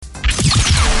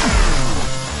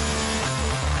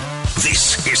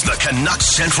This is the Canucks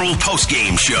Central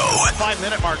postgame show.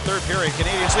 5-minute mark, third period.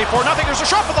 Canadians lead 4-0. There's a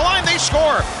shot for the line. They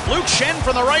score. Luke Schenn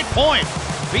from the right point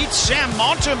beats Sam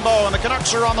Montembeault, and the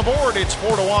Canucks are on the board. It's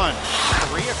 4-1.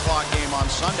 3 o'clock game on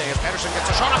Sunday as Pettersson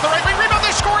gets a shot off the right wing. Rebound.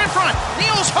 They score in front.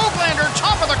 Niels Höglander,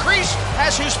 top of the crease,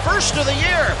 has his first of the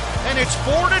year, and it's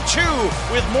 4-2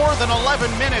 with more than 11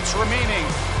 minutes remaining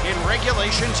in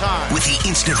regulation time. With the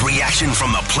instant reaction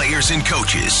from the players and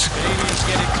coaches. Canadians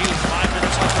get it deep. 5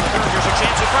 minutes left in the third. Here's a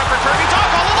chance in front for Kirby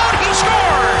Dach all alone. He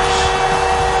scores!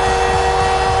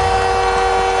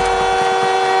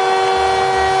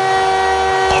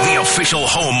 The official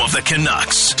home of the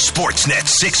Canucks, Sportsnet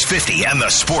 650 and the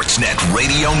Sportsnet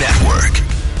Radio Network.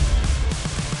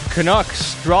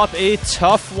 Canucks drop a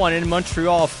tough one in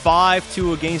Montreal,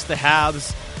 5-2 against the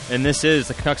Habs. And this is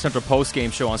the Canucks Central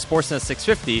postgame show on Sportsnet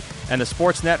 650 and the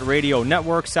Sportsnet Radio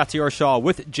Network. Satiar Shah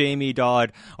with Jamie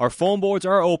Dodd. Our phone boards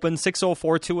are open,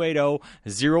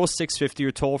 604-280-0650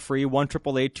 or toll free,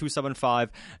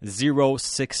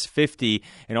 1-888-275-0650.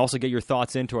 And also get your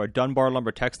thoughts into our Dunbar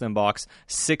Lumber text inbox,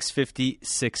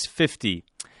 650-650.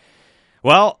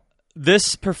 Well,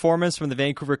 this performance from the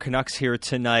Vancouver Canucks here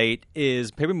tonight is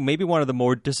maybe one of the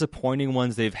more disappointing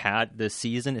ones they've had this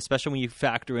season, especially when you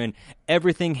factor in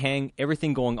everything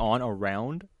going on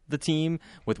around the team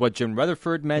with what Jim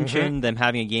Rutherford mentioned, them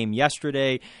having a game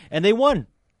yesterday, and they won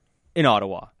in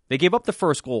Ottawa. They gave up the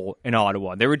first goal in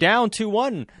Ottawa. They were down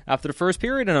 2-1 after the first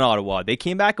period in Ottawa. They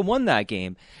came back and won that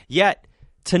game. Yet,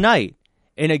 tonight,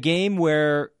 in a game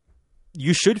where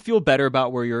you should feel better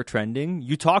about where you're trending.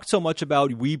 You talked so much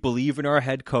about we believe in our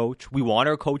head coach. We want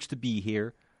our coach to be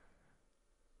here.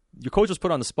 Your coach was put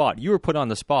on the spot. You were put on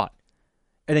the spot.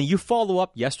 And then you follow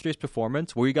up yesterday's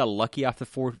performance where you got lucky after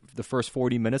the first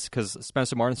 40 minutes because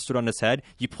Spencer Martin stood on his head.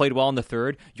 You played well in the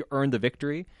third. You earned the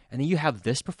victory. And then you have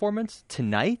this performance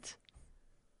tonight?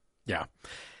 Yeah.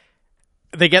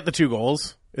 They get the 2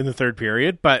 goals in the third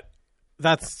period, but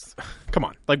that's... Come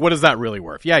on. Like, what is that really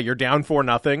worth? Yeah, you're down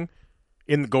 4-0.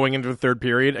 In going into the third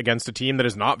period against a team that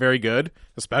is not very good,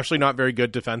 especially not very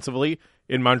good defensively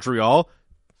in Montreal.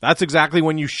 That's exactly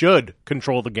when you should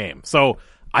control the game. So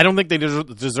I don't think they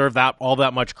deserve that all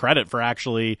that much credit for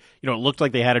actually, it looked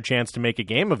like they had a chance to make a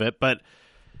game of it, but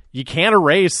you can't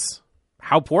erase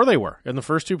how poor they were in the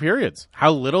first 2 periods,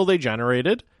 how little they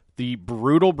generated, the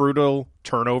brutal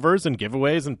turnovers and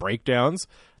giveaways and breakdowns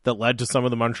that led to some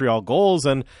of the Montreal goals.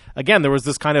 And again, there was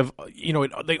this kind of,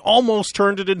 they almost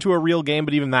turned it into a real game,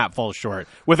 but even that falls short.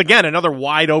 With, again, another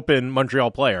wide open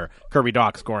Montreal player, Kirby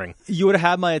Dach, scoring. You would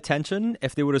have had my attention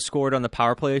if they would have scored on the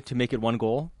power play to make it 1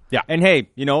 goal. Yeah. And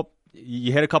hey, you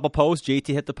hit a couple posts,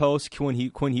 JT hit the post,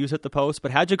 Quinn Hughes hit the post,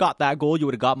 but had you got that goal, you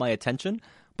would have got my attention.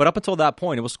 But up until that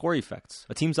point, it was score effects.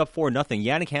 A team's up 4-0.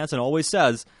 Jannik Hansen always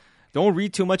says, don't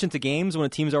read too much into games when a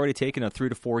team's already taken a 3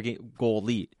 to 4 goal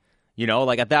lead.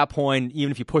 At that point, even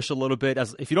if you push a little bit,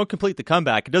 if you don't complete the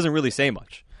comeback, it doesn't really say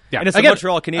much. Yeah. And it's the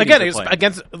Montreal Canadiens. Again, it's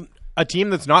against a team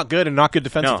that's not good and not good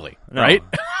defensively, no. Right?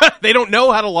 They don't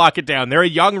know how to lock it down. They're a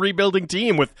young rebuilding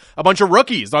team with a bunch of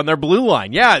rookies on their blue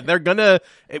line. Yeah, they're gonna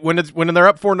when they're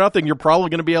up 4-0, you're probably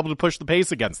gonna be able to push the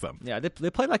pace against them. Yeah, they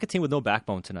played like a team with no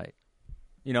backbone tonight.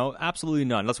 Absolutely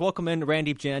none. Let's welcome in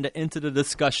Randeep Janda into the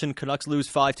discussion. Canucks lose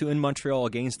 5-2 in Montreal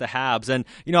against the Habs. And,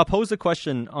 I posed the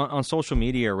question on social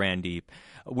media, Randeep.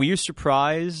 Were you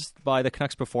surprised by the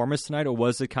Canucks' performance tonight, or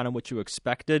was it kind of what you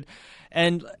expected?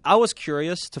 And I was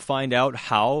curious to find out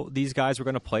how these guys were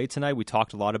going to play tonight. We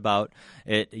talked a lot about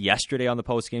it yesterday on the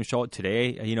post-game show,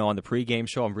 today, on the pre-game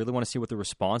show. I really want to see what the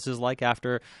response is like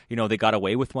after, they got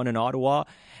away with one in Ottawa.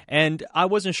 And I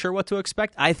wasn't sure what to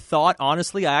expect. I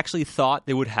actually thought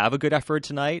they would have a good effort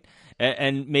tonight.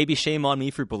 And maybe shame on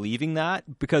me for believing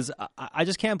that, because I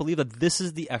just can't believe that this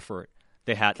is the effort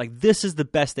they had. Like, this is the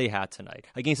best they had tonight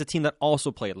against a team that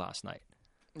also played last night.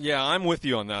 Yeah, I'm with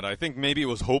you on that. I think maybe it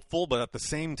was hopeful, but at the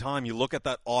same time, you look at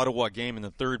that Ottawa game in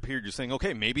the third period, you're saying,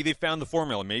 okay, maybe they found the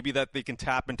formula. Maybe that they can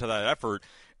tap into that effort.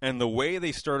 And the way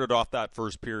they started off that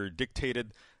first period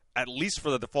dictated, at least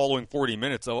for the following 40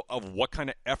 minutes, of what kind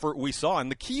of effort we saw. And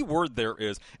the key word there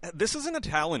is, this isn't a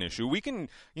talent issue. We can,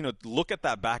 look at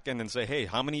that back end and say, hey,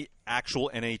 how many actual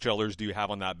NHLers do you have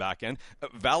on that back end?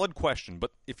 Valid question.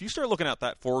 But if you start looking at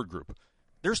that forward group,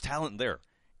 there's talent there.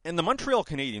 And the Montreal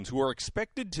Canadiens, who are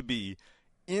expected to be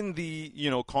in the,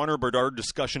 Connor Bedard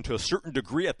discussion to a certain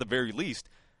degree at the very least,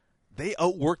 they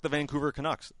outwork the Vancouver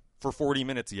Canucks for 40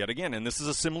 minutes yet again. And this is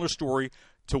a similar story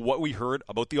to what we heard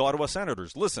about the Ottawa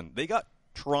Senators. Listen, they got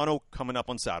Toronto coming up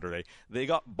on Saturday. They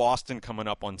got Boston coming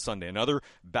up on Sunday. Another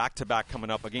back-to-back coming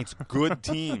up against good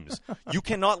teams. You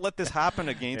cannot let this happen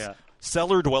against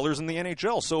cellar dwellers in the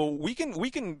NHL. So we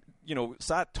can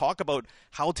talk about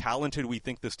how talented we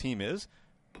think this team is,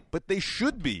 but they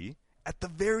should be at the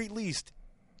very least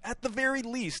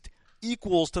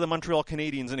equals to the Montreal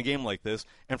Canadiens in a game like this.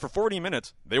 And for 40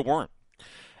 minutes, they weren't.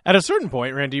 At a certain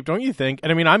point, Randeep, don't you think,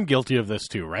 and I mean, I'm guilty of this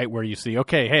too, right, where you see,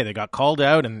 okay, hey, they got called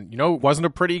out and, it wasn't a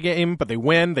pretty game, but they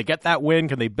win, they get that win,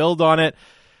 can they build on it?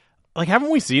 Like, haven't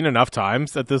we seen enough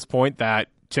times at this point that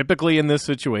typically in this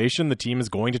situation, the team is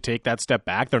going to take that step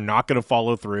back? They're not going to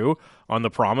follow through on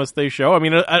the promise they show. I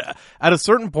mean, at a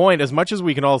certain point, as much as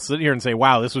we can all sit here and say,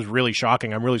 wow, this was really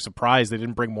shocking, I'm really surprised they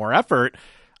didn't bring more effort,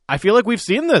 I feel like we've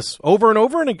seen this over and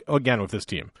over and again with this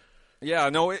team. Yeah,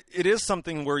 no, it is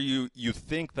something where you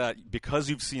think that because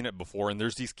you've seen it before, and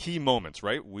there's these key moments,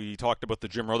 right? We talked about the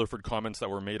Jim Rutherford comments that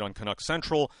were made on Canucks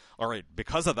Central. All right,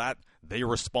 because of that, they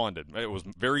responded. It was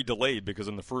very delayed because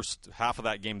in the first half of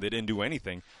that game, they didn't do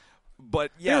anything.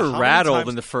 But yeah, they were rattled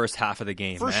in the first half of the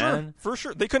game, for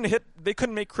sure. They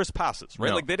couldn't make crisp passes, right?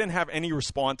 No. Like they didn't have any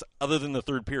response other than the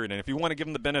third period. And if you want to give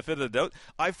them the benefit of the doubt,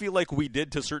 I feel like we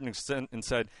did to a certain extent and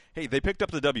said, hey, they picked up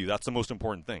the W. That's the most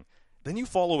important thing. Then you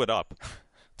follow it up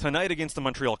tonight against the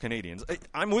Montreal Canadiens.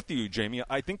 I'm with you, Jamie.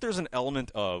 I think there's an element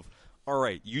of, all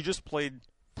right, you just played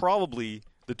probably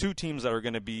the two teams that are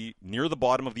going to be near the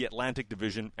bottom of the Atlantic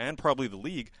Division and probably the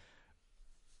league.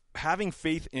 Having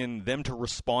faith in them to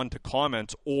respond to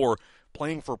comments or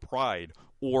playing for pride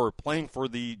or playing for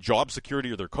the job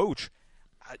security of their coach,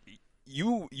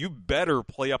 you better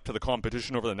play up to the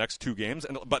competition over the next two games.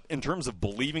 But in terms of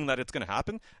believing that it's going to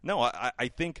happen, no, I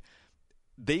think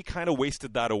they kind of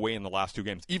wasted that away in the last two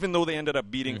games. Even though they ended up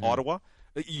beating Ottawa,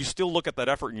 you still look at that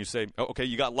effort and you say, oh, okay,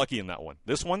 you got lucky in that one.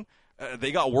 This one,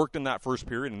 they got worked in that first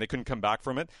period and they couldn't come back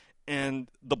from it. And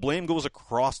the blame goes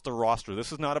across the roster.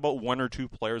 This is not about one or two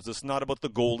players. This is not about the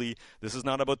goalie. This is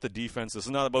not about the defense. This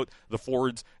is not about the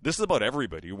forwards. This is about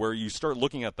everybody, where you start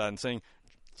looking at that and saying,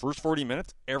 first 40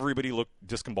 minutes, everybody looked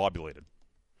discombobulated.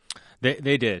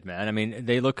 They did, man. I mean,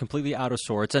 they look completely out of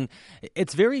sorts. And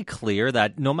it's very clear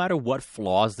that no matter what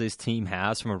flaws this team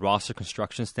has from a roster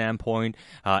construction standpoint,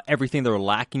 everything they're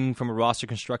lacking from a roster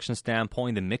construction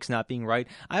standpoint, the mix not being right,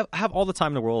 I have all the time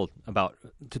in the world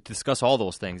to discuss all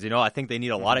those things. I think they need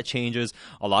a lot of changes.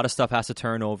 A lot of stuff has to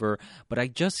turn over. But I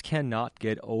just cannot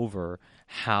get over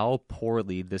how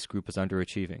poorly this group is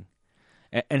underachieving.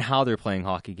 And how they're playing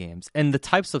hockey games and the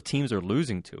types of teams they're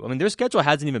losing to. I mean, their schedule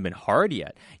hasn't even been hard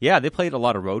yet. Yeah, they played a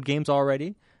lot of road games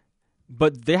already,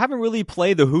 but they haven't really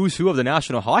played the who's who of the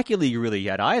National Hockey League really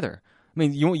yet either. I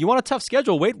mean, you want a tough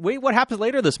schedule. Wait what happens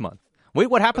later this month. Wait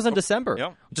what happens in December.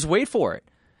 Yeah. Just wait for it.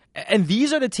 And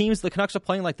these are the teams the Canucks are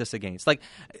playing like this against. Like,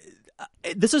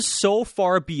 this is so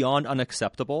far beyond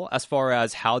unacceptable as far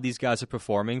as how these guys are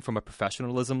performing from a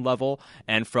professionalism level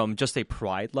and from just a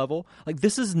pride level. Like,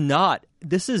 this is not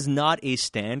a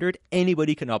standard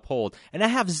anybody can uphold. And I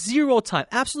have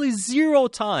absolutely zero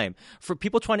time for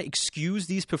people trying to excuse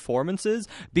these performances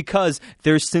because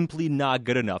they're simply not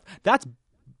good enough. That's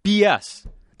BS.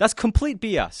 That's complete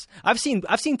BS. I've seen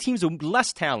teams with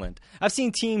less talent. I've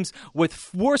seen teams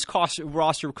with worse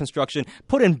roster construction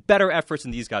put in better efforts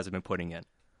than these guys have been putting in.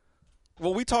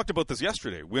 Well, we talked about this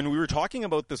yesterday. When we were talking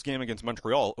about this game against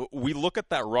Montreal, we look at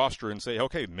that roster and say,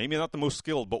 okay, maybe not the most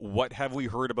skilled, but what have we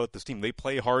heard about this team? They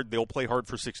play hard. They'll play hard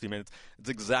for 60 minutes. It's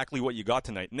exactly what you got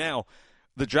tonight. Now,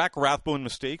 the Jack Rathbone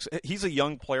mistakes, he's a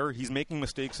young player. He's making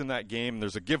mistakes in that game.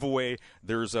 There's a giveaway.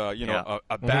 There's a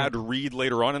bad read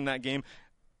later on in that game.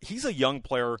 He's a young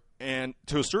player, and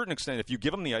to a certain extent, if you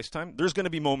give him the ice time, there's going to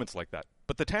be moments like that.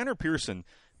 But the Tanner Pearson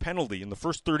penalty in the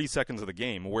first 30 seconds of the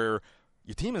game, where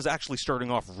your team is actually starting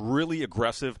off really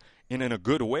aggressive and in a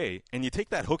good way, and you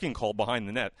take that hooking call behind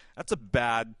the net, that's a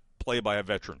bad play by a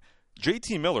veteran.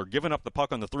 JT Miller giving up the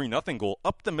puck on the 3-0 goal,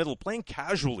 up the middle, playing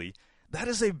casually, that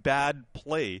is a bad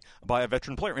play by a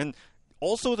veteran player. And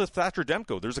also to Thatcher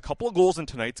Demko, there's a couple of goals in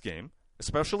tonight's game,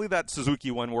 especially that Suzuki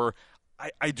one where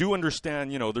I do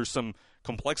understand, there's some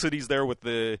complexities there with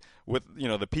the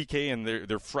PK and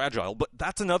they're fragile, but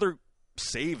that's another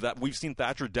save that we've seen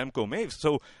Thatcher Demko make.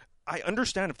 So I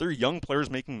understand if they're young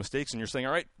players making mistakes and you're saying,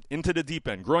 all right, into the deep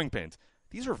end, growing pains.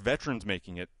 These are veterans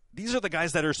making it. These are the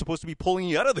guys that are supposed to be pulling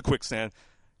you out of the quicksand.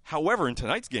 However, in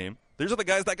tonight's game, these are the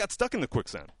guys that got stuck in the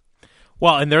quicksand.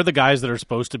 Well, and they're the guys that are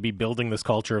supposed to be building this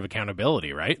culture of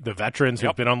accountability, right? The veterans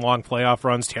who've been on long playoff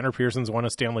runs. Tanner Pearson's won a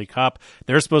Stanley Cup.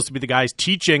 They're supposed to be the guys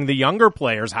teaching the younger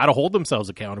players how to hold themselves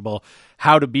accountable,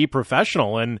 how to be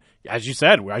professional. And as you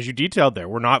said, as you detailed there,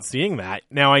 we're not seeing that.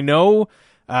 Now, I know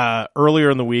earlier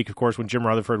in the week, of course, when Jim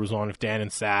Rutherford was on with Dan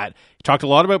and Sat, he talked a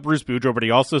lot about Bruce Boudreau, but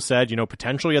he also said,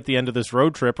 potentially at the end of this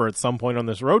road trip or at some point on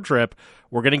this road trip,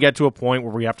 we're going to get to a point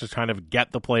where we have to kind of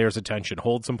get the players' attention,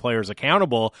 hold some players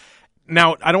accountable.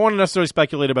 Now, I don't want to necessarily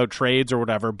speculate about trades or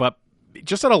whatever, but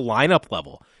just at a lineup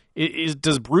level,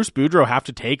 does Bruce Boudreau have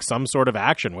to take some sort of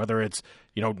action, whether it's,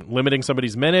 limiting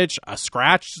somebody's minutes, a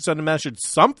scratch to send a message,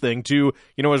 something to,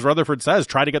 as Rutherford says,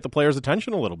 try to get the players'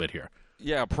 attention a little bit here?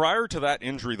 Yeah, prior to that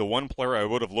injury, the one player I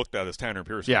would have looked at is Tanner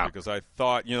Pearson, because I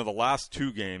thought, the last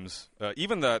two games,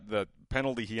 even the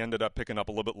penalty he ended up picking up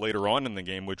a little bit later on in the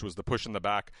game, which was the push in the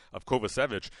back of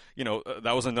Kovacevic,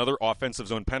 that was another offensive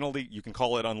zone penalty. You can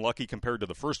call it unlucky compared to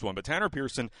the first one, but Tanner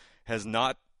Pearson has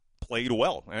not played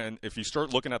well. And if you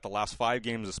start looking at the last 5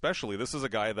 games especially, this is a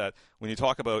guy that when you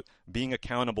talk about being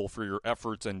accountable for your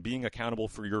efforts and being accountable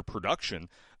for your production,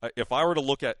 if I were to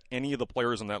look at any of the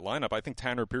players in that lineup, I think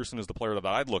Tanner Pearson is the player that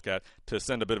I'd look at to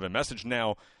send a bit of a message.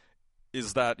 Now,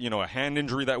 is that, a hand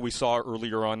injury that we saw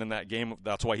earlier on in that game?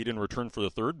 That's why he didn't return for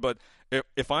the third. But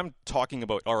if I'm talking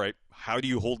about, all right, how do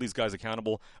you hold these guys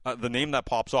accountable? The name that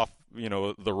pops off,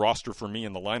 the roster for me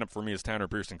and the lineup for me is Tanner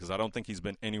Pearson, because I don't think he's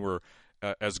been anywhere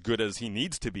as good as he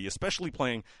needs to be, especially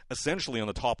playing essentially on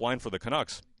the top line for the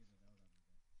Canucks.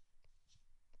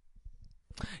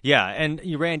 Yeah, and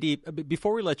Randy,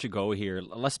 before we let you go here,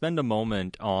 let's spend a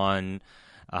moment on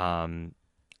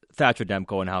Thatcher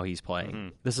Demko and how he's playing.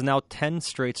 Mm-hmm. This is now 10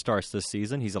 straight starts this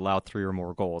season. He's allowed 3 or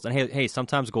more goals. And hey,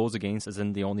 sometimes goals against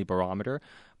isn't the only barometer,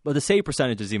 but the save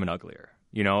percentage is even uglier.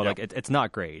 It's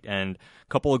not great. And a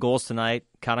couple of goals tonight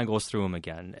kind of goes through him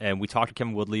again. And we talked to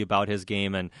Kevin Woodley about his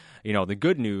game. And, the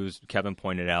good news, Kevin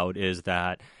pointed out, is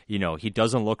that, he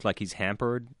doesn't look like he's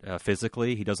hampered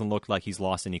physically. He doesn't look like he's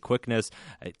lost any quickness.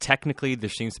 Technically, there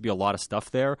seems to be a lot of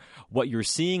stuff there. What you're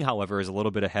seeing, however, is a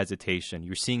little bit of hesitation.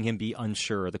 You're seeing him be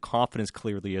unsure. The confidence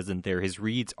clearly isn't there. His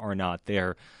reads are not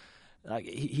there.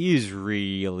 He's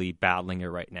really battling it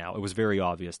right now. It was very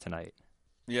obvious tonight.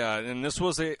 Yeah, and this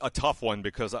was a tough one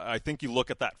because I think you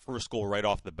look at that first goal right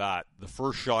off the bat, the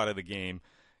first shot of the game,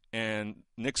 and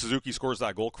Nick Suzuki scores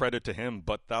that goal, credit to him,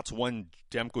 but that's one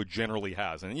Demko generally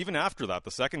has. And even after that,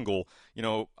 the second goal,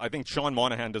 I think Sean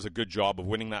Monahan does a good job of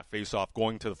winning that faceoff,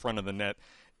 going to the front of the net,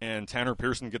 and Tanner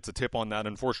Pearson gets a tip on that,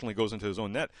 unfortunately goes into his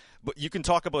own net. But you can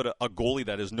talk about a goalie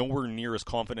that is nowhere near as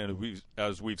confident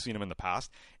as we've seen him in the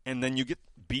past, and then you get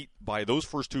beat by those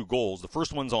first 2 goals. The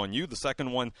first one's on you. The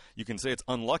second one, you can say it's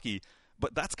unlucky,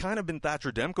 but that's kind of been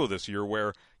Thatcher Demko this year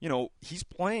where,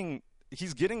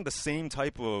 he's getting the same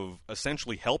type of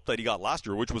essentially help that he got last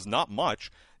year, which was not much.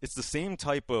 It's the same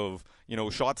type of,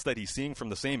 shots that he's seeing from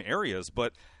the same areas,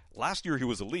 but last year he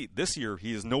was elite. This year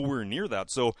he is nowhere near that.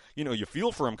 So, you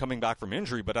feel for him coming back from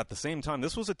injury, but at the same time,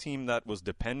 this was a team that was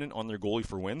dependent on their goalie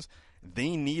for wins.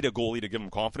 They need a goalie to give them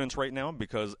confidence right now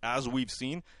because, as we've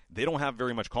seen, they don't have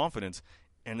very much confidence.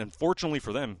 And unfortunately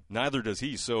for them, neither does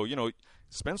he. So,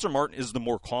 Spencer Martin is the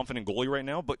more confident goalie right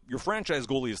now, but your franchise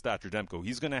goalie is Thatcher Demko.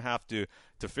 He's going to have to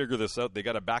figure this out. They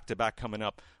got a back-to-back coming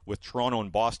up with Toronto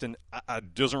and Boston.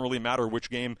 It doesn't really matter which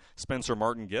game Spencer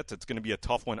Martin gets. It's going to be a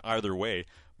tough one either way.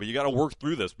 But you got to work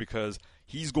through this because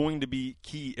he's going to be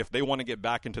key if they want to get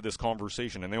back into this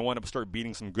conversation and they want to start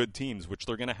beating some good teams, which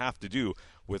they're going to have to do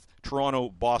with Toronto,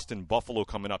 Boston, Buffalo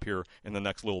coming up here in the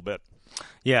next little bit.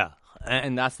 Yeah.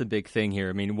 And that's the big thing here.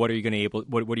 I mean, what are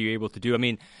you able to do? I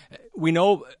mean, we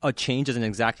know a change isn't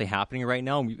exactly happening right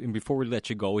now. And before we let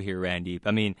you go here, Randy,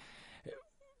 I mean,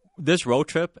 this road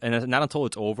trip, and not until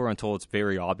it's over, until it's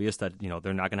very obvious that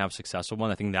they're not going to have a successful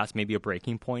one. I think that's maybe a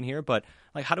breaking point here. But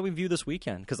how do we view this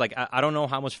weekend? Because I don't know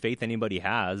how much faith anybody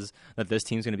has that this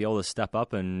team's going to be able to step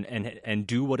up and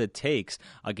do what it takes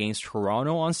against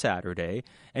Toronto on Saturday.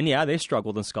 And yeah, they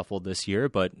struggled and scuffled this year,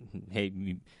 but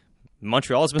hey.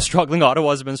 Montreal's been struggling,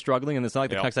 Ottawa's been struggling, and it's not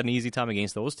like the Canucks had an easy time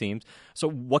against those teams. So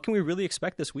what can we really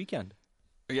expect this weekend?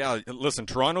 Yeah, listen,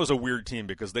 Toronto's a weird team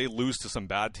because they lose to some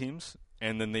bad teams,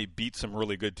 and then they beat some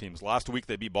really good teams. Last week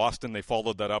they beat Boston. They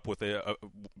followed that up with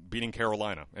beating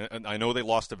Carolina. And I know they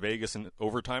lost to Vegas in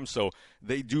overtime, so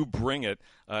they do bring it.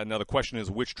 Now the question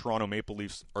is, which Toronto Maple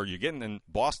Leafs are you getting? And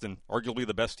Boston, arguably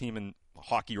the best team in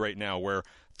hockey right now, where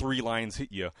 3 lines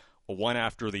hit you one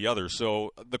after the other.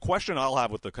 So the question I'll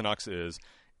have with the Canucks is,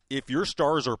 if your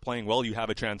stars are playing well, you have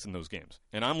a chance in those games.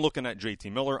 And I'm looking at JT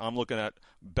Miller. I'm looking at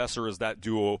Besser as that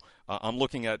duo. I'm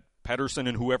looking at Pettersson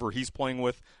and whoever he's playing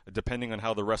with, depending on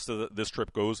how the rest of this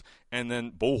trip goes. And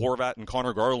then Bo Horvat and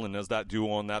Connor Garland as that duo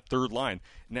on that third line.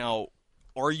 Now,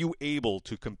 are you able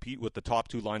to compete with the top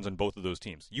 2 lines on both of those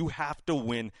teams? You have to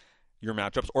win your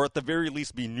matchups, or at the very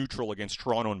least be neutral against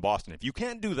Toronto and Boston. If you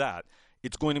can't do that,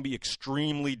 it's going to be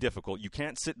extremely difficult. You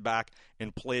can't sit back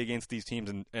and play against these teams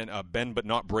and bend but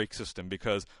not break system,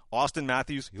 because Austin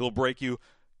Matthews, he'll break you.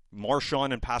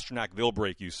 Marchand and Pasternak, they'll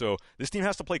break you. So this team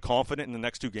has to play confident in the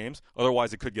next 2 games.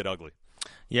 Otherwise, it could get ugly.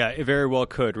 Yeah, it very well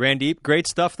could. Randeep, great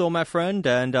stuff, though, my friend.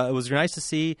 And it was nice to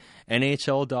see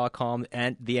NHL.com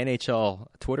and the NHL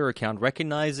Twitter account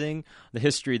recognizing the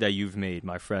history that you've made,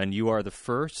 my friend. You are the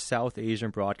first South Asian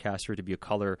broadcaster to be a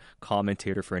color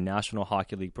commentator for a National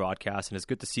Hockey League broadcast. And it's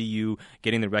good to see you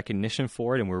getting the recognition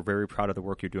for it. And we're very proud of the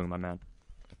work you're doing, my man.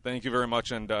 Thank you very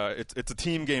much, and it's a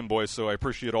team game, boys. So I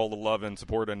appreciate all the love and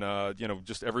support, and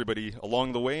just everybody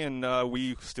along the way. And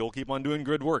we still keep on doing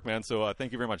good work, man. So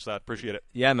thank you very much, Sat. Appreciate it.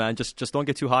 Yeah, man. Just don't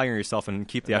get too high on yourself and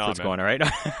keep the efforts going. All right.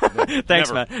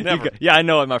 Thanks, never, man. Never. Yeah, I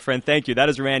know it, my friend. Thank you. That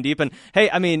is Randeep. And hey,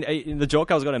 I mean, the joke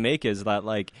I was going to make is that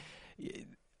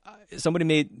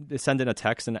somebody send in a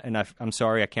text, and I'm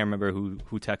sorry, I can't remember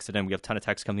who texted in. We have a ton of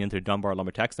texts coming into the Dunbar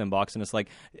Lumber text inbox, and it's like,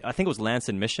 I think it was Lance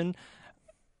and Mission.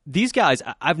 These guys,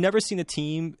 I've never seen a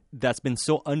team that's been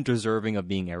so undeserving of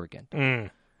being arrogant.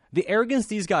 The arrogance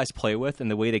these guys play with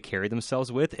and the way they carry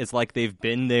themselves with is like they've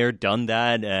been there, done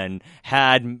that, and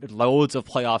had loads of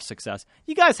playoff success.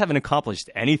 You guys haven't accomplished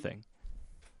anything.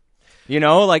 You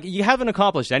haven't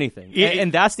accomplished anything.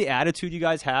 And that's the attitude you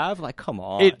guys have? Like, come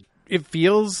on.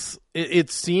 It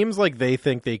seems like they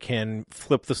think they can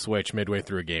flip the switch midway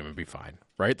through a game and be fine,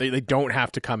 right? They don't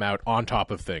have to come out on top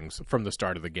of things from the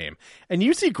start of the game. And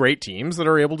you see great teams that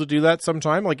are able to do that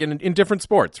sometime, like in different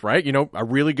sports, right? A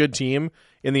really good team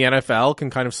in the NFL can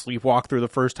kind of sleepwalk through the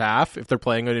first half if they're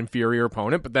playing an inferior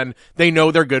opponent, but then they know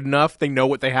they're good enough. They know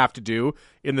what they have to do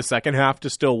in the second half to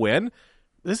still win.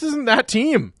 This isn't that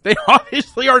team. They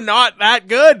obviously are not that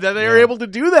good that they're able to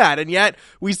do that. And yet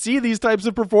we see these types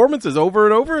of performances over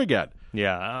and over again.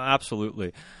 Yeah,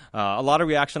 absolutely. A lot of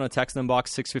reaction on text inbox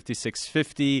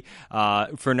 650.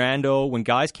 Fernando, when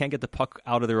guys can't get the puck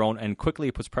out of their own and quickly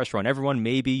it puts pressure on everyone,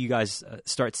 maybe you guys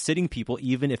start sitting people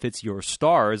even if it's your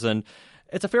stars. And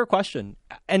it's a fair question.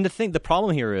 And the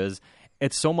problem here is,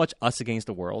 it's so much us against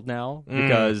the world now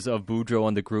because of Boudreau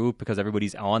and the group, because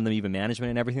everybody's on them, even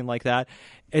management and everything like that.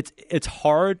 It's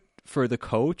hard for the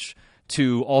coach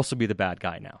to also be the bad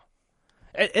guy now.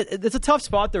 It's a tough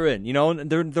spot they're in.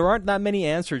 There aren't that many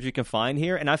answers you can find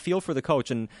here, and I feel for the coach,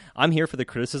 and I'm here for the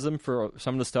criticism for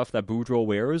some of the stuff that Boudreau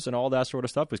wears and all that sort of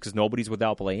stuff, because nobody's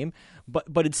without blame.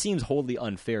 But it seems wholly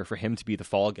unfair for him to be the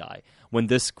fall guy when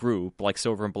this group, like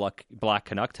Silver and Black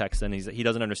Canuck text, and he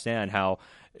doesn't understand how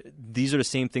these are the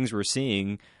same things we're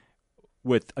seeing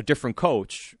with a different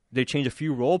coach. They change a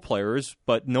few role players,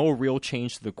 but no real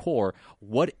change to the core.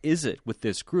 What is it with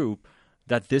this group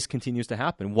that this continues to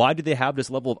happen? Why do they have this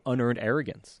level of unearned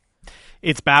arrogance?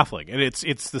 It's baffling, and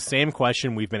it's the same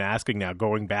question we've been asking now,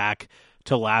 going back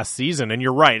to last season. And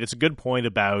you're right; it's a good point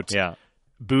about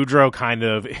Boudreau. Kind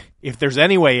of, if there's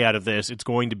any way out of this, it's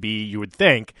going to be, you would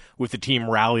think, with the team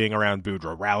rallying around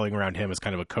Boudreau, rallying around him as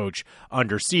kind of a coach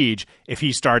under siege. If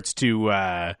he starts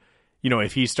to,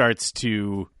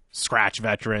 scratch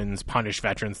veterans, punish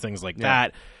veterans, things like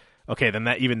that, okay,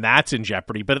 then that's in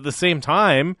jeopardy. But at the same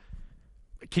time,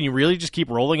 can you really just keep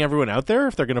rolling everyone out there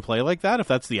if they're going to play like that? If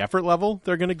that's the effort level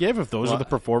they're going to give, if those are the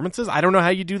performances, I don't know how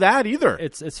you do that either.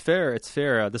 It's fair. It's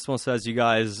fair. This one says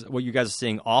what you guys are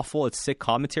saying awful. It's sick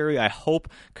commentary. I hope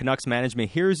Canucks management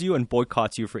hears you and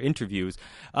boycotts you for interviews.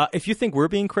 If you think we're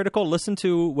being critical, listen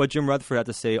to what Jim Rutherford had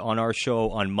to say on our show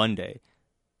on Monday.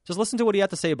 Just listen to what he had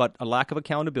to say about a lack of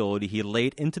accountability he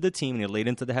laid into the team, and he laid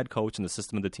into the head coach and the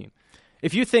system of the team.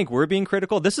 If you think we're being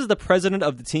critical, this is the president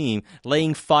of the team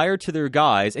laying fire to their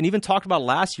guys, and even talked about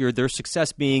last year their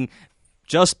success being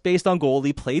just based on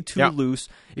goalie, played too loose.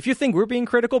 If you think we're being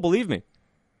critical, believe me.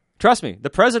 Trust me, the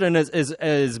president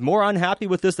is more unhappy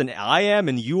with this than I am,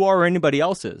 and you are, or anybody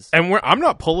else is. And I'm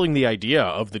not pulling the idea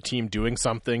of the team doing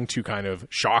something to kind of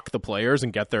shock the players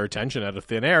and get their attention out of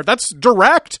thin air. That's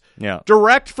direct. Yeah.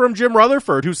 Direct from Jim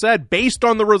Rutherford, who said, based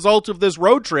on the results of this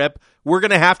road trip, we're going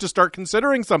to have to start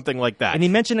considering something like that. And he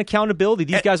mentioned accountability.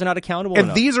 These guys are not accountable enough.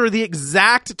 And these are the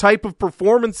exact type of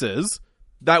performances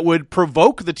that would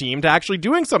provoke the team to actually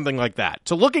doing something like that.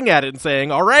 To looking at it and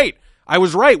saying, all right, I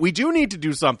was right. We do need to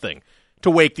do something to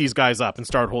wake these guys up and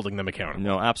start holding them accountable.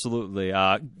 No, absolutely.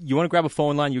 You want to grab a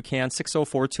phone line, you can.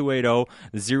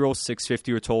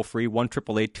 604-280-0650 or toll free,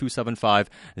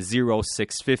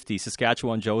 1-888-275-0650.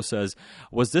 Saskatchewan Joe says,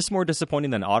 was this more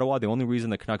disappointing than Ottawa? The only reason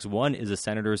the Canucks won is the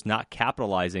Senators not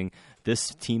capitalizing. This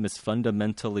team is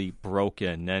fundamentally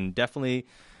broken. And definitely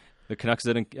the Canucks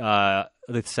didn't... the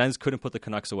Sens couldn't put the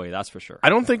Canucks away, that's for sure. I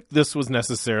don't think this was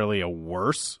necessarily a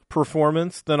worse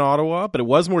performance than Ottawa, but it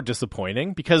was more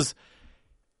disappointing because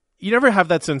you never have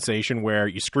that sensation where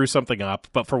you screw something up,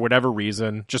 but for whatever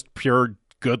reason, just pure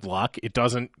good luck, it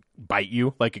doesn't bite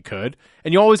you like it could.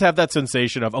 And you always have that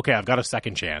sensation of, okay, I've got a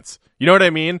second chance. You know what I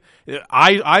mean?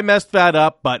 I messed that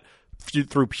up, but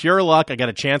through pure luck, I got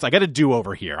a chance. I got a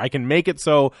do-over here. I can make it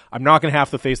so I'm not going to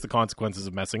have to face the consequences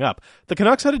of messing up. The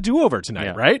Canucks had a do-over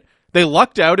tonight, right? They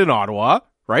lucked out in Ottawa,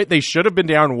 right? They should have been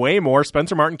down way more.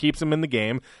 Spencer Martin keeps them in the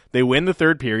game. They win the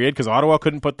third period because Ottawa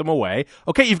couldn't put them away.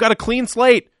 Okay, you've got a clean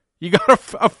slate. You got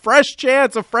a fresh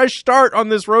chance, a fresh start on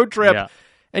this road trip,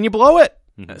 and you blow it.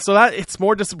 So that it's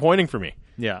more disappointing for me.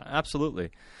 Yeah,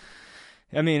 absolutely.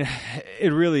 I mean,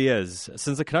 it really is.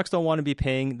 Since the Canucks don't want to be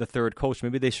paying the third coach,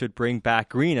 maybe they should bring back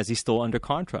Green as he's still under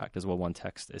contract, is what one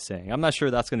text is saying. I'm not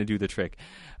sure that's going to do the trick.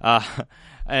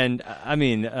 And I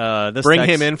mean, bring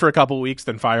him in for a couple weeks,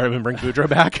 then fire him and bring Boudreau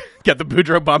back. Get the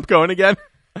Boudreau bump going again.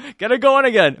 Get it going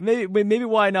again. Maybe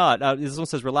why not? This one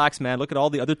says, relax, man. Look at all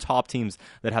the other top teams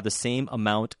that have the same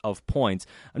amount of points.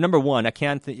 Number one,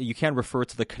 you can't refer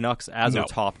to the Canucks as a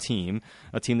top team,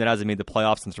 a team that hasn't made the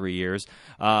playoffs in 3 years.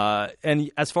 And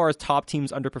as far as top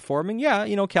teams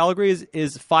underperforming, Calgary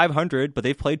is 500, but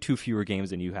they've played 2 fewer games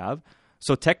than you have.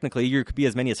 So technically, you could be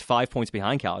as many as 5 points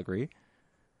behind Calgary.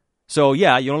 So you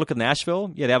don't look at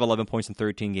Nashville. Yeah, they have 11 points in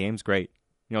 13 games. Great.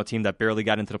 A team that barely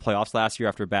got into the playoffs last year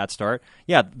after a bad start.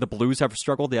 Yeah, the Blues have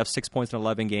struggled. They have 6 points in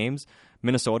 11 games.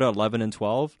 Minnesota, 11 and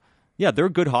 12. Yeah, they're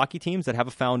good hockey teams that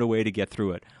have found a way to get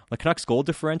through it. The Canucks' goal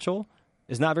differential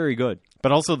is not very good.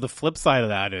 But also the flip side of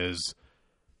that is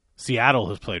Seattle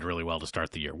has played really well to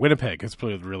start the year. Winnipeg has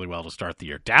played really well to start the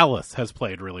year. Dallas has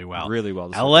played really well. Really well.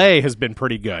 LA has been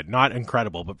pretty good. Not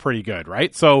incredible, but pretty good,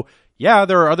 right? So, yeah,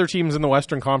 there are other teams in the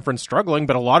Western Conference struggling,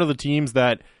 but a lot of the teams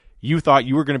that you thought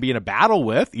you were going to be in a battle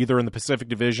with, either in the Pacific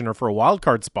Division or for a wild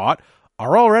card spot,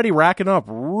 are already racking up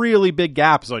really big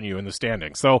gaps on you in the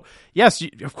standings. So, yes,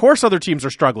 of course other teams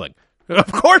are struggling.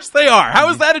 Of course they are.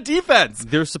 How is that a defense?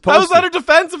 They're supposed How is that a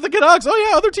defense of the Canucks? Oh,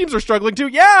 yeah, other teams are struggling too.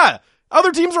 Yeah,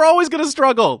 other teams are always going to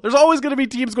struggle. There's always going to be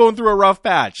teams going through a rough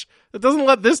patch. That doesn't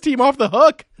let this team off the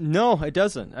hook. No, it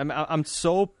doesn't. I'm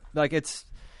so, it's...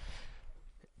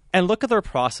 And look at their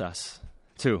process,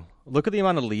 too. Look at the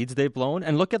amount of leads they've blown,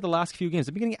 and look at the last few games.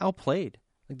 They've been getting outplayed.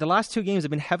 The last 2 games have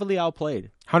been heavily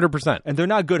outplayed. 100%. And they're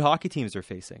not good hockey teams they're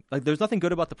facing. There's nothing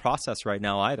good about the process right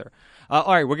now either.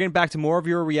 All right, we're getting back to more of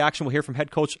your reaction. We'll hear from head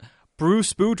coach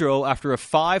Bruce Boudreau after a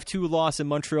 5-2 loss in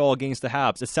Montreal against the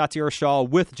Habs. It's Satyar Shah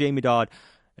with Jamie Dodd,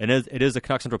 and it is the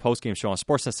Canucks Central postgame show on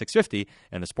Sportsnet 650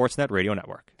 and the Sportsnet Radio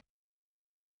Network.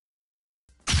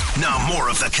 Now more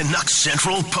of the Canucks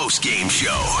Central postgame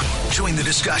show. Join the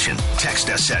discussion. Text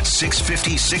us at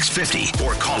 650-650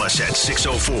 or call us at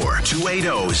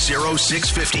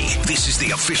 604-280-0650. This is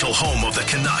the official home of the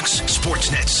Canucks,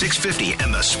 Sportsnet 650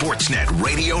 and the Sportsnet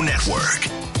Radio Network.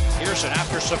 Pearson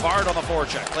after Savard on the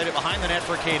forecheck. Played it behind the net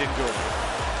for Caden Gould.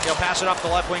 He'll pass it up the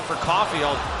left wing for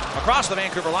Caulfield. Across the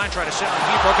Vancouver line, trying to sit on the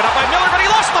heat. Broken up by Miller, but he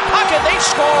lost the puck and they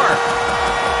score.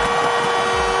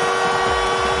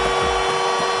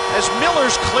 As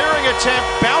Miller's clearing attempt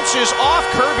bounces off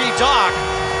Kirby Dach,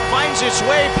 finds its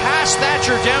way past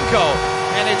Thatcher Demko,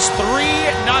 and it's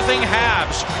 3-0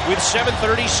 Habs with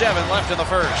 7:37 left in the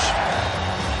first.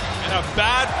 And a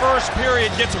bad first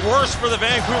period gets worse for the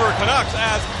Vancouver Canucks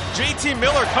as JT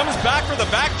Miller comes back for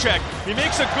the back check. He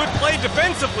makes a good play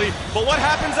defensively, but what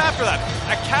happens after that?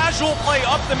 A casual play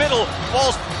up the middle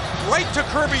falls right to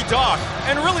Kirby Dach,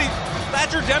 and really,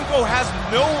 Thatcher Demko has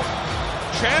no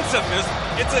chance of this.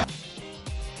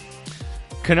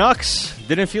 Canucks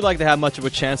didn't feel like they had much of a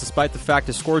chance despite the fact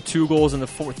they scored 2 goals in the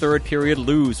third period,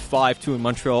 lose 5-2 in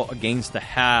Montreal against the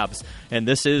Habs. And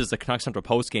this is the Canucks Central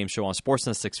postgame show on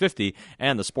Sportsnet 650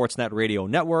 and the Sportsnet Radio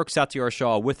Network. Satyar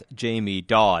Shah with Jamie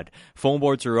Dodd. Phone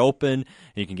boards are open, and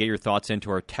you can get your thoughts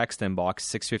into our text inbox,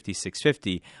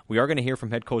 650-650. We are going to hear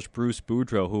from head coach Bruce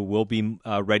Boudreau, who will be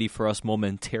ready for us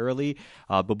momentarily.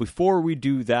 But before we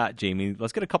do that, Jamie,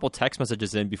 let's get a couple text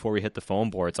messages in before we hit the phone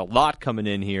board. It's a lot coming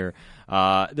in here.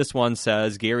 This one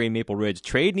says, Gary in Maple Ridge,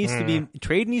 trade needs to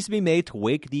be made to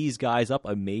wake these guys up,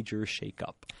 a major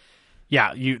shakeup.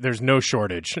 Yeah, there's no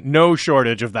shortage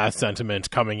of that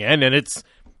sentiment coming in, and it's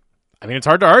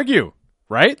hard to argue,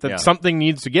 right? That something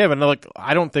needs to give, and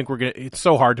I don't think it's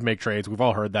so hard to make trades. We've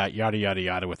all heard that, yada, yada,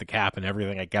 yada, with the cap and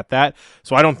everything. I get that.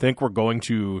 So I don't think we're going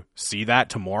to see that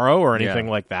tomorrow or anything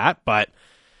like that, but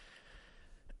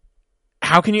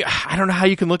I don't know how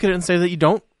you can look at it and say that you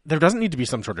don't there doesn't need to be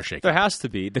some sort of shake. There has to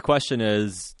be. The question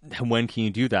is, when can you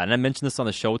do that? And I mentioned this on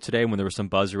the show today when there was some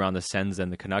buzz around the Sens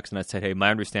and the Canucks, and I said, hey, my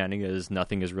understanding is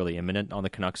nothing is really imminent on the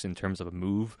Canucks in terms of a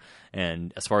move.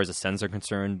 And as far as the Sens are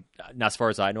concerned, not as far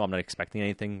as I know, I'm not expecting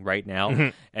anything right now. Mm-hmm.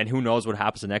 And who knows what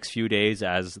happens the next few days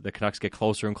as the Canucks get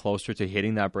closer and closer to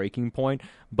hitting that breaking point.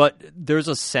 But there's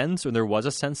a sense, or there was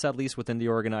a sense at least within the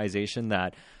organization,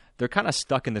 that they're kind of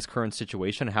stuck in this current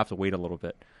situation and have to wait a little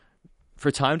bit for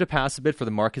time to pass a bit, for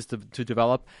the markets to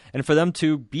develop, and for them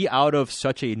to be out of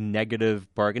such a negative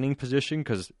bargaining position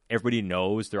because everybody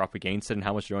knows they're up against it and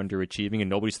how much they're underachieving,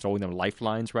 and nobody's throwing them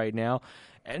lifelines right now.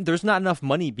 And there's not enough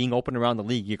money being open around the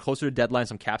league. You get closer to deadline,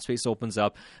 some cap space opens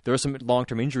up. There are some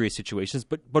long-term injury situations,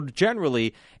 but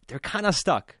generally, they're kind of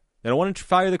stuck. They don't want to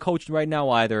fire the coach right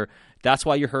now either. That's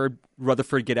why you heard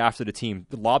Rutherford get after the team,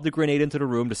 lob the grenade into the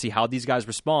room to see how these guys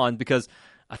respond, because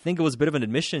I think it was a bit of an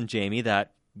admission, Jamie,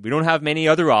 that we don't have many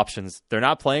other options. They're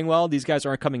not playing well. These guys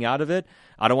aren't coming out of it.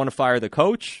 I don't want to fire the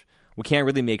coach. We can't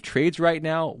really make trades right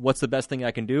now. What's the best thing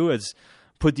I can do is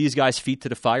put these guys' feet to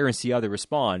the fire and see how they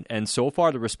respond. And so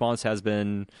far, the response has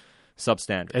been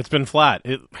substandard. It's been flat.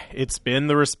 It's been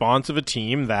the response of a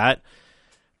team that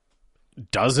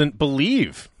doesn't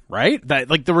believe, right? That,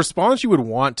 like, the response you would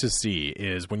want to see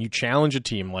is when you challenge a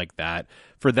team like that,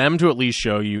 for them to at least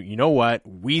show you, you know what,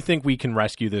 we think we can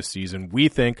rescue this season. We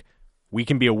think we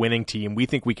can be a winning team. We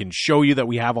think we can show you that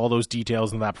we have all those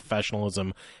details and that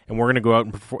professionalism, and we're going to go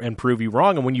out and prove you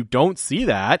wrong. And when you don't see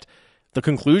that, the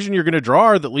conclusion you're going to draw,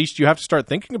 or that at least you have to start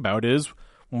thinking about, is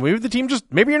maybe the team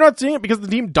maybe you're not seeing it because the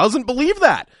team doesn't believe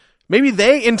that. Maybe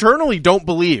they internally don't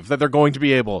believe that they're going to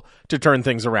be able to turn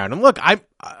things around. And look,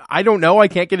 I don't know. I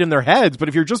can't get in their heads, but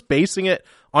if you're just basing it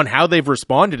on how they've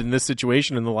responded in this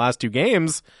situation in the last two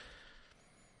games,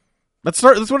 that's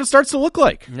what it starts to look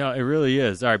like. No, it really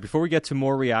is. All right, before we get to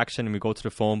more reaction and we go to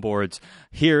the phone boards,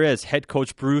 here is head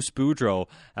coach Bruce Boudreau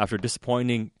after a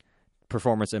disappointing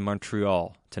performance in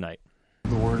Montreal tonight.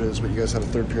 The word is, but you guys had a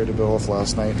third period to build off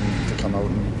last night and to come out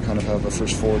and kind of have a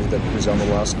first 40 that resembled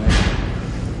last night.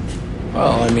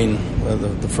 Well, I mean,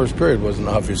 the first period wasn't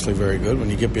obviously very good. When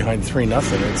you get behind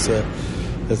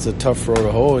 3-0, it's a tough road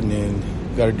to hoe, and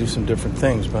you got to do some different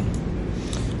things. But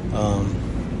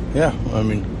yeah, I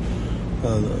mean,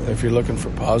 if you're looking for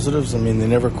positives, I mean, they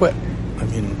never quit. I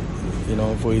mean, you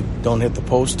know, if we don't hit the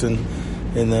post in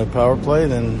the power play,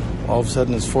 then all of a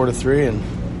sudden it's 4-3,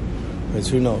 and it's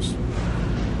who knows.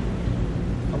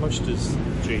 How much does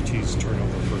JT's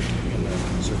turnover hurt in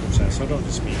that circumstance? I don't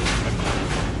just mean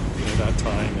that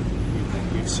time,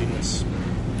 and we've seen this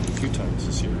a few times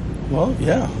this year. Well,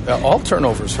 yeah, all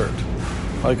turnovers hurt.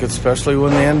 Like, especially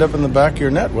when they end up in the back of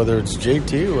your net, whether it's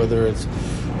JT, whether it's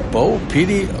Bo,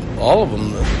 Petey, all of them.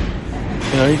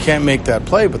 You know, you can't make that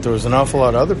play, but there was an awful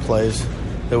lot of other plays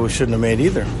that we shouldn't have made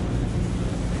either.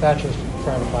 Thatcher's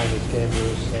trying to find his game. There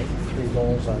was 3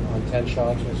 goals on 10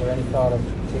 shots. Was there any thought of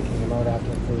taking him out after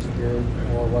the first period,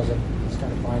 or was it he's got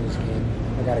to find his game?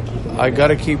 I got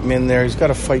to keep him in there. He's got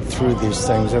to fight through these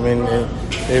things. I mean,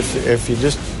 if you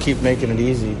just keep making it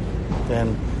easy,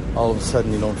 then all of a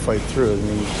sudden you don't fight through. I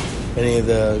mean, any of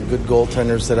the good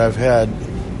goaltenders that I've had,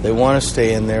 they want to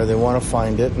stay in there. They want to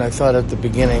find it. And I thought at the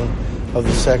beginning of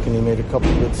the second he made a couple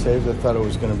of good saves. I thought it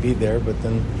was going to be there, but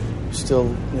then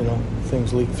still, you know,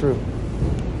 things leak through.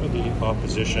 Well, the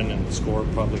opposition and the score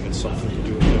probably had something to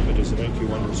do with it, but does it make you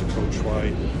wonder as a coach why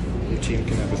your team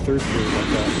can have a third period like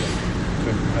that?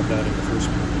 Have that in the first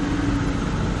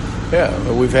period.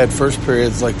 Yeah, we've had first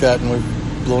periods like that, and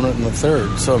we've blown it in the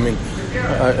third. So I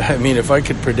mean, if I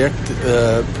could predict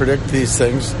these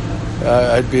things,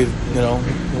 I'd be, you know,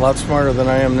 a lot smarter than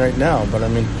I am right now. But I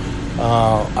mean,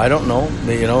 I don't know.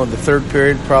 You know, the third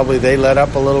period probably they let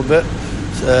up a little bit.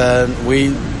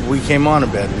 We came on a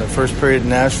bit. In the first period in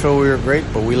Nashville, we were great,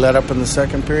 but we let up in the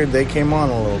second period. They came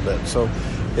on a little bit. So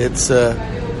it's,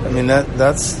 I mean,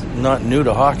 that's not new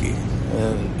to hockey.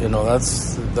 You know,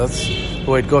 that's the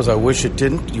way it goes. I wish it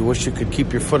didn't. You wish you could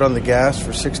keep your foot on the gas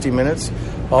for 60 minutes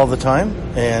all the time,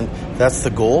 and that's the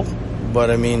goal.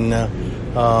 But, I mean,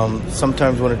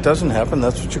 sometimes when it doesn't happen,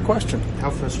 that's what you question.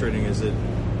 How frustrating is it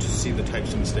to see the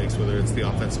types of mistakes, whether it's the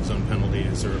offensive zone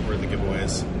penalties or the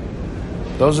giveaways?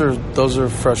 Those are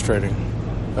frustrating.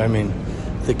 I mean,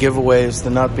 the giveaways,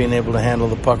 the not being able to handle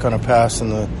the puck on a pass in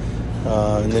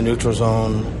the neutral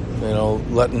zone, you know,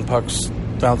 letting pucks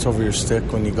bounce over your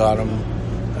stick when you got them.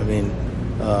 I mean,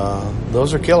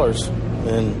 those are killers.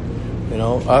 And, you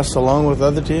know, us along with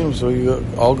other teams, we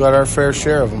all got our fair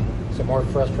share of them. Is it more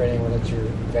frustrating when it's your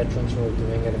veterans who are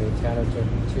doing it? I mean, Tanner took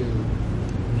 2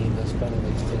 needless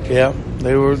penalties today. Yeah,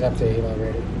 they were. He's up to 8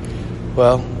 already.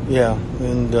 Well, yeah,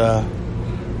 and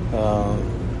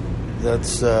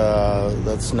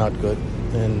that's not good,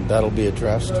 and that'll be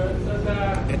addressed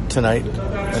tonight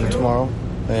and tomorrow.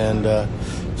 And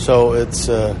so it's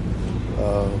that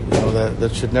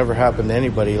should never happen to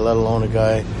anybody, let alone a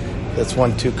guy that's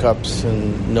won 2 cups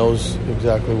and knows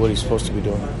exactly what he's supposed to be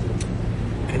doing.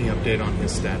 Any update on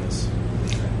his status?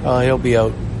 He'll be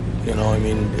out.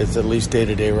 It's at least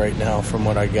day-to-day right now from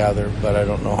what I gather, but I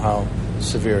don't know how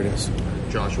severe it is.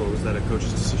 Joshua, was that a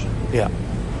coach's decision? Yeah.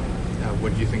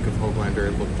 What do you think of Höglander?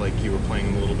 It looked like you were playing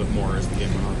him a little bit more as the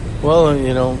game went on. Well,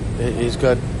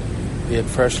 he had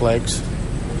fresh legs,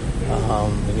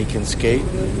 and he can skate.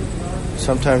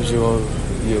 Sometimes you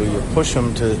push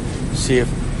him to see if,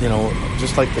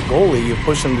 just like the goalie, you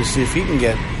push him to see if he can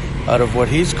get out of what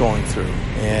he's going through.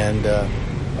 And I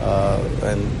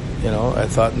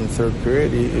thought in the third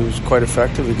period he was quite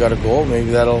effective. He got a goal. Maybe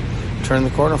that'll turn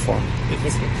the corner for him. I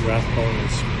think Rathbone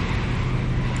is,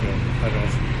 I don't know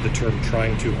if the term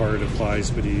trying too hard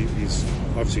applies, but he's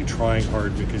obviously trying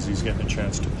hard because he's getting a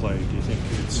chance to play. Do you think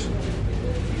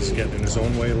he's getting in his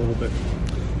own way a little bit?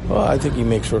 Well, I think he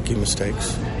makes rookie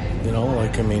mistakes.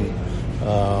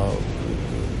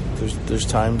 There's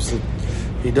times that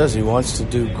he does. He wants to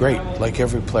do great, like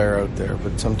every player out there.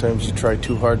 But sometimes you try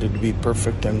too hard to be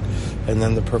perfect, and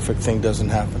then the perfect thing doesn't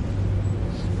happen.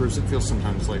 Bruce, it feels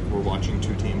sometimes like we're watching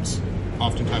 2 teams,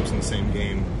 oftentimes in the same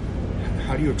game.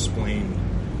 How do you explain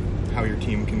how your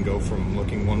team can go from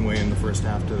looking one way in the first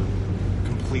half to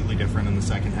completely different in the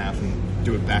second half and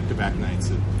do it back-to-back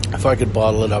nights? If I could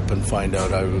bottle it up and find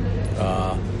out, I would,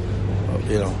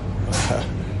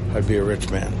 I'd be a rich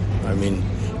man.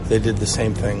 They did the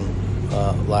same thing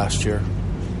last year.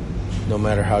 No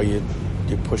matter how you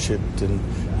push it, and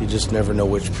you just never know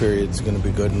which period's going to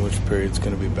be good and which period's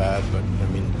going to be bad. But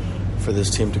for this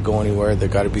team to go anywhere, they've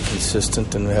got to be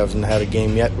consistent, and we haven't had a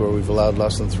game yet where we've allowed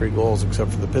less than 3 goals,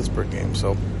 except for the Pittsburgh game.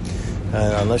 So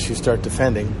unless you start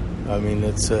defending,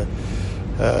 it's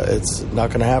not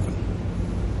going to happen.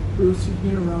 Bruce, you've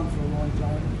been around for a long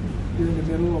time. You're in the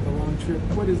middle of a long trip.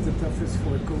 What is the toughest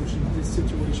for a coach in this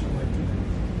situation like tonight?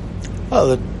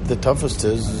 Well, the toughest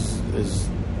is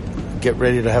get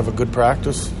ready to have a good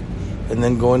practice and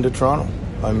then go into Toronto.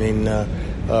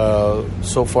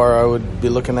 So far I would be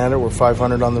looking at it, we're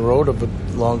 500 on the road of a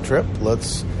long trip.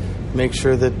 Let's make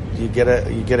sure that you get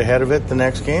ahead of it the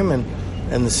next game,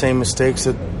 and the same mistakes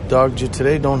that dogged you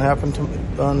today don't happen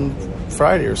on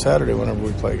Friday or Saturday whenever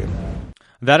we play again.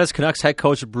 That is Canucks head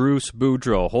coach Bruce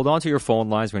Boudreau. Hold on to your phone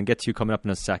lines. We're going to get to you coming up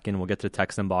in a second. We'll get to the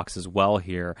text inbox as well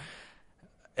here.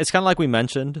 It's kind of like we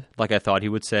mentioned, like I thought he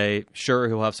would say, sure,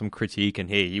 he'll have some critique, and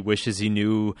hey, he wishes he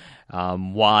knew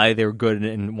why they were good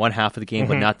in one half of the game,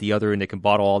 but not the other, and they can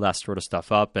bottle all that sort of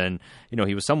stuff up. And,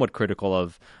 he was somewhat critical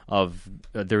of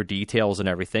their details and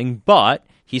everything, but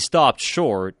he stopped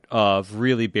short of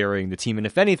really burying the team. And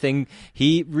if anything,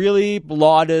 he really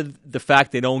lauded the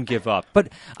fact they don't give up.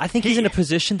 But I think he's in a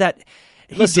position that...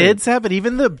 He did say, but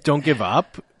even the "don't give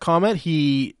up" comment,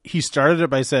 he started it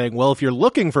by saying, "Well, if you're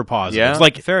looking for positives,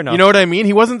 fair enough." You know what I mean?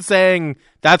 He wasn't saying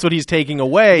that's what he's taking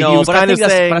away. No, he was kind of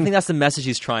saying, but I think that's the message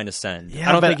he's trying to send. Yeah,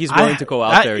 I don't think he's willing to go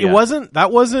out there yet.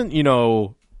 That wasn't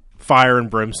fire and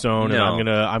brimstone, and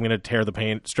I'm gonna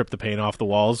strip the paint off the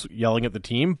walls, yelling at the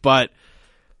team. But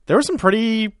there was some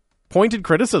pretty pointed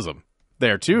criticism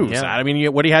there too. Yeah.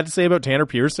 What he had to say about Tanner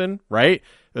Pearson, right?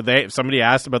 Somebody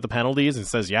asked about the penalties and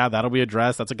says, yeah, that'll be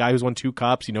addressed. That's a guy who's won 2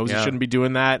 cups. He knows he shouldn't be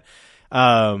doing that.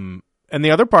 And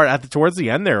the other part towards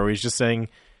the end there, where he's just saying,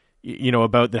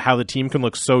 about how the team can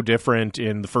look so different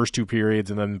in the first 2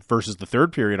 periods and then versus the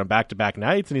third period on back-to-back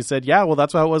nights. And he said, yeah, well,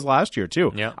 that's how it was last year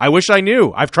too. Yeah. I wish I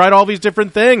knew. I've tried all these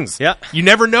different things. Yeah. You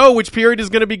never know which period is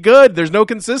going to be good. There's no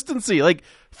consistency.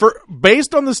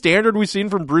 Based on the standard we've seen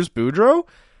from Bruce Boudreau,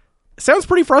 sounds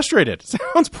pretty frustrated.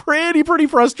 Sounds pretty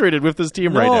frustrated with this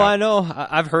team right now. No, I know.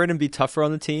 I've heard him be tougher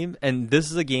on the team, and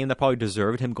this is a game that probably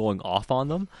deserved him going off on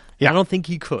them. Yeah. I don't think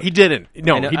he could. He didn't.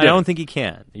 No, he didn't. I don't think he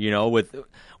can.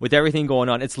 With everything going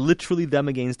on, it's literally them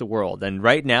against the world. And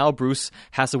right now, Bruce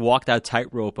has to walk that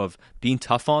tightrope of being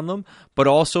tough on them, but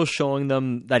also showing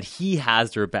them that he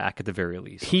has their back at the very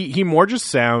least. He more just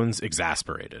sounds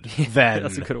exasperated than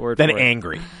that's a good word than for it.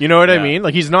 Angry. You know what I mean?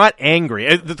 He's not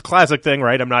angry. The classic thing,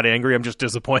 right? I'm not angry. I'm just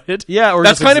disappointed. Yeah, or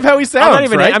that's kind of how he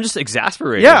sounds. Right? I'm just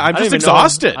exasperated. Yeah, I'm just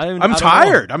exhausted. I'm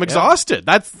tired. I'm exhausted.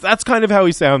 That's kind of how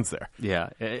he sounds there. Yeah,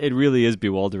 it really is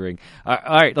bewildering. All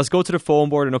right, let's go to the phone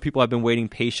board. I know people have been waiting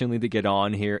patiently to get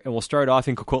on here, and we'll start off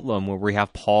in Coquitlam where we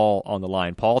have Paul on the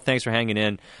line. Paul, thanks for hanging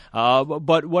in.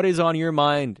 But what is on your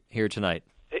mind here tonight?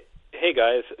 Hey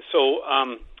guys. So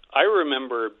I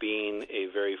remember being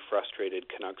a very frustrated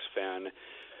Canucks fan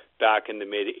back in the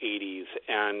mid-'80s,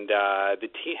 and the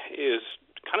team is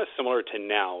kind of similar to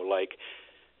now. Like,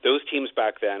 those teams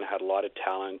back then had a lot of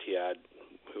talent. You had,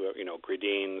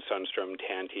 Gradin, Sundstrom,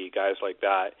 Tanti, guys like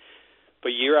that. But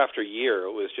year after year,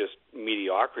 it was just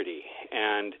mediocrity.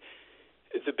 And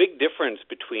the big difference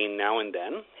between now and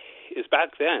then is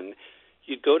back then,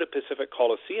 you'd go to Pacific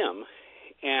Coliseum,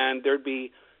 and there'd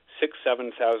be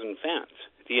 6,000-7,000 fans.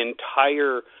 The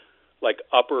entire,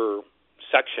 upper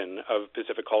section of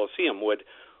Pacific Coliseum would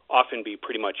often be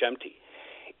pretty much empty.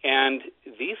 And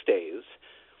these days,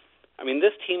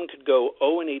 this team could go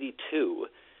 0-82,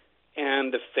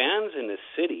 and the fans in the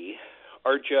city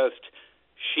are just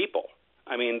sheeple.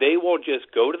 They will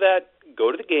just go to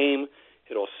the game.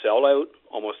 It'll sell out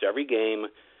almost every game.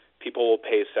 People will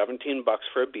pay $17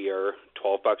 for a beer,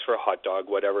 $12 for a hot dog,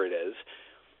 whatever it is.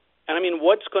 And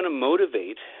what's going to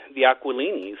motivate the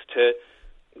Aquilinis to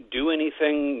do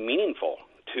anything meaningful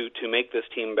to make this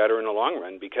team better in the long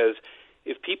run? Because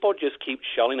if people just keep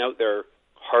shelling out their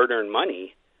hard-earned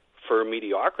money for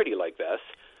mediocrity like this,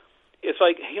 it's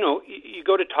like, you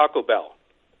go to Taco Bell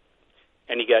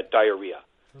and you get diarrhea,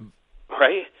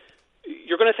 right?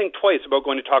 You're going to think twice about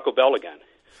going to Taco Bell again.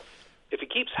 If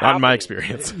it keeps happening... Not in my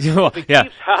experience. If it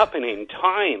keeps happening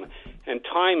time and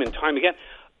time and time again,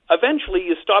 eventually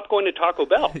you stop going to Taco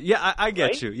Bell. Yeah, I get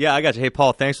right? you. Yeah, I got you. Hey,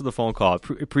 Paul, thanks for the phone call.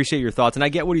 Appreciate your thoughts. And I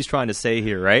get what he's trying to say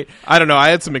here, right? I don't know. I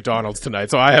had some McDonald's tonight,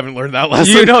 so I haven't learned that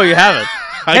lesson. You haven't.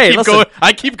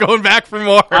 I keep going back for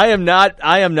more. I am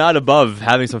not above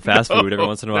having some fast food every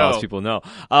once in a while, as people know.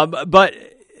 But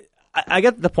I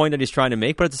get the point that he's trying to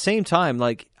make, but at the same time,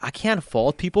 I can't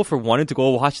fault people for wanting to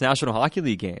go watch National Hockey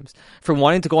League games, for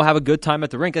wanting to go have a good time at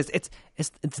the rink. It's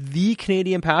the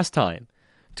Canadian pastime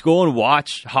to go and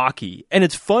watch hockey, and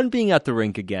it's fun being at the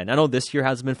rink again. I know this year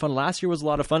hasn't been fun. Last year was a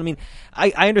lot of fun.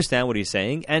 I understand what he's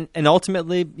saying, and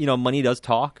ultimately, money does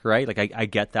talk, right? I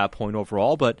get that point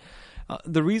overall, but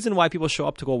the reason why people show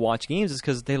up to go watch games is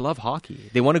because they love hockey.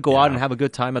 They want to go out and have a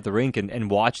good time at the rink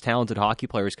and watch talented hockey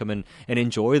players come in and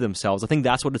enjoy themselves. I think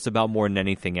that's what it's about more than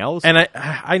anything else. And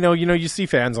I know, you see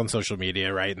fans on social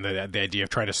media, right? And the idea of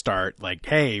trying to start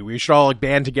hey, we should all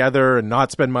band together and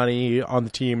not spend money on the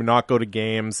team and not go to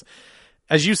games.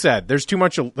 As you said, there's too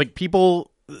much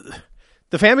people.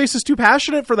 The fan base is too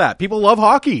passionate for that. People love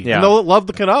hockey. Yeah. And they'll love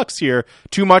the Canucks here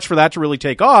too much for that to really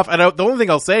take off. And the only thing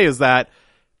I'll say is that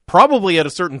probably at a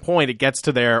certain point it gets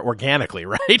to there organically,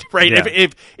 right? Yeah.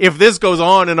 If this goes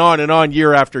on and on and on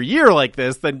year after year like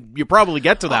this, then you probably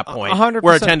get to that point 100%.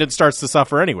 Where attendance starts to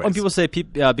suffer anyway. When people say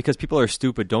because people are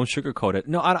stupid, don't sugarcoat it.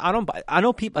 No, I don't. I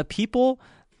know people,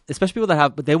 especially people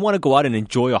they want to go out and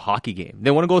enjoy a hockey game.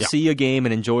 They want to go see a game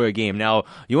and enjoy a game. Now,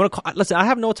 you want to listen. I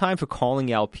have no time for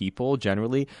calling out people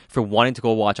generally for wanting to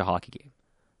go watch a hockey game.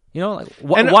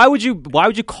 Why would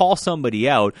you call somebody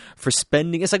out for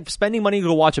spending? It's like spending money to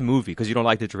go watch a movie because you don't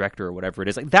like the director or whatever it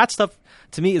is. That stuff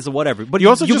to me is whatever. But you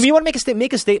want to make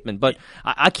a statement. But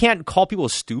I can't call people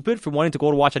stupid for wanting to go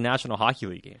to watch a National Hockey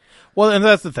League game. Well, and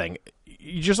that's the thing.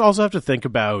 You just also have to think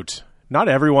about not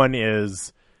everyone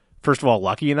is, first of all,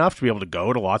 lucky enough to be able to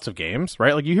go to lots of games,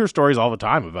 right? You hear stories all the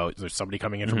time about there's somebody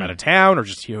coming in from out of town or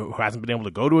just who hasn't been able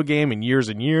to go to a game in years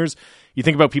and years. You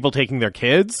think about people taking their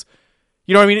kids.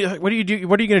 What do you do?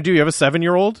 What are you going to do? You have a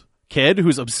 7-year-old kid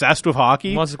who's obsessed with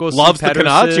hockey, wants to go loves the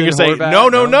Canucks, and you're saying,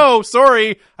 no,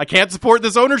 sorry, I can't support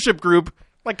this ownership group.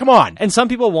 Come on. And some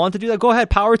people want to do that. Go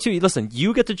ahead, power to you. Listen,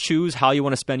 you get to choose how you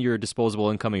want to spend your disposable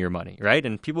income and your money, right?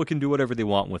 And people can do whatever they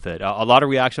want with it. A lot of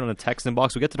reaction on the text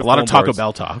inbox. We get to the a lot of Taco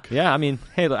Bell talk. Yeah,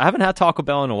 hey, I haven't had Taco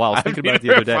Bell in a while. I was thinking about it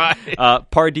the other day.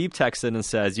 Pardeep texts in and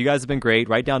says, "You guys have been great,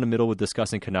 right down the middle with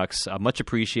discussing Canucks. Much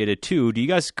appreciated too. Do you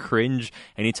guys cringe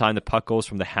anytime the puck goes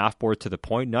from the half board to the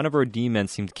point? None of our D-men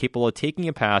seemed capable of taking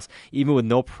a pass, even with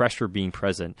no pressure being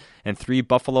present. And 3,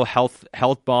 Buffalo health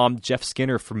bombed Jeff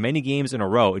Skinner for many games in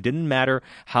a row. It didn't matter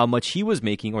how much he was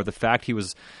making or the fact he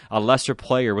was a lesser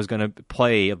player was going to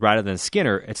play rather than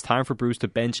Skinner. It's time for Bruce to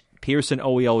bench Pearson,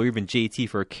 OEL, or even JT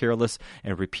for a careless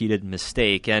and repeated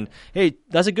mistake." And hey,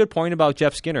 that's a good point about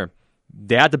Jeff Skinner.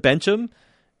 They had to bench him,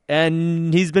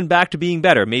 and he's been back to being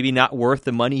better. Maybe not worth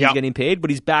the money he's getting paid,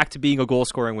 but he's back to being a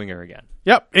goal-scoring winger again.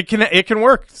 Yep, it can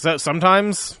work. So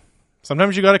sometimes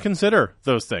you got to consider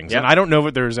those things. Yep. And I don't know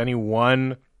if there's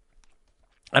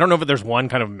one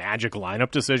kind of magic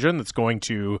lineup decision that's going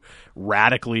to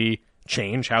radically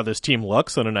change how this team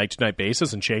looks on a night-to-night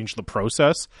basis and change the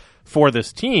process for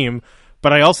this team.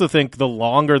 But I also think the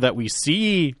longer that we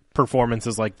see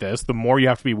performances like this, the more you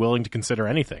have to be willing to consider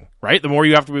anything, right? The more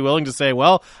you have to be willing to say,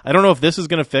 well, I don't know if this is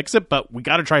going to fix it, but we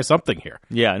got to try something here.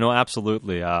 Yeah, no,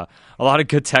 absolutely. A lot of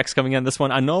good text coming in this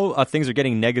one. I know things are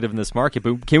getting negative in this market,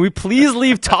 but can we please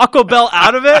leave Taco Bell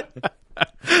out of it?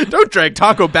 Don't drag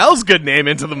Taco Bell's good name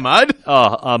into the mud.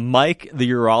 Mike, the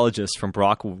urologist from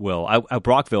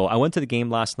Brockville. I went to the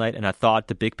game last night, and I thought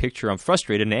the big picture, I'm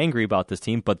frustrated and angry about this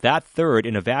team, but that third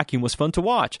in a vacuum was fun to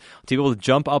watch. To be able to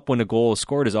jump up when a goal is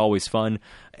scored is always fun.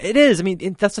 It is. I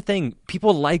mean, that's the thing.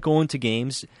 People like going to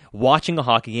games, watching a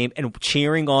hockey game, and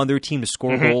cheering on their team to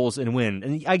score goals and win.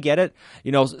 And I get it.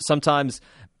 Sometimes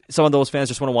some of those fans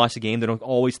just want to watch the game. They don't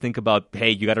always think about,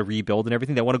 hey, you got to rebuild and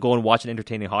everything. They want to go and watch an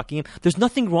entertaining hockey game. There's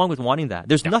nothing wrong with wanting that.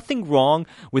 There's nothing wrong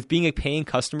with being a paying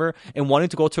customer and wanting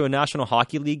to go to a National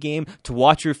Hockey League game to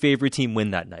watch your favorite team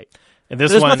win that night. And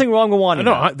there's nothing wrong with wanting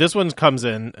that. This one comes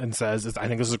in and says, I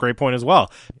think this is a great point as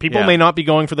well. People may not be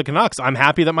going for the Canucks. I'm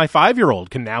happy that my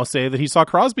 5-year-old can now say that he saw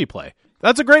Crosby play.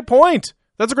 That's a great point.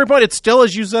 It's still,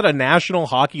 as you said, a National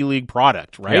Hockey League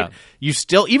product, right? Yeah. You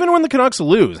still, even when the Canucks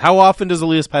lose, how often does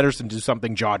Elias Pettersson do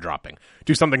something jaw-dropping?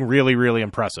 Do something really, really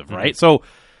impressive, right? So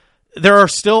there are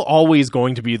still always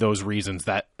going to be those reasons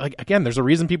that, like, again, there's a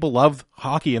reason people love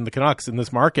hockey in the Canucks in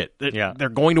this market. They're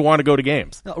going to want to go to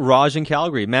games. Raj in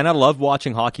Calgary. Man, I love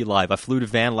watching hockey live. I flew to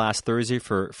Van last Thursday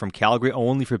from Calgary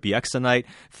only for BX tonight.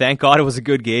 Thank God it was a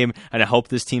good game, and I hope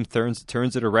this team turns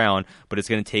it around, but it's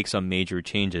going to take some major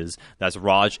changes. That's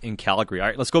Raj in Calgary. All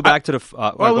right, let's go back to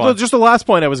the... just the last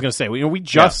point I was going to say. We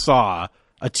just saw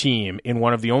a team in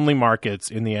one of the only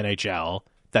markets in the NHL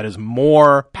that is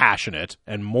more passionate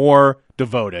and more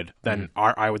devoted than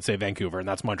I would say Vancouver, and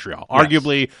that's Montreal. Yes.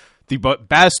 Arguably the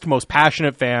best, most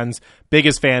passionate fans,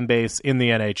 biggest fan base in the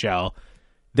NHL.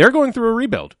 They're going through a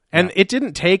rebuild, and it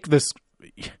didn't take this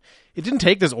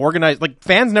organized, like,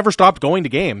 fans never stopped going to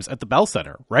games at the Bell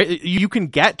Center, right? You can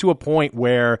get to a point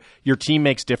where your team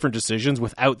makes different decisions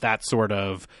without that sort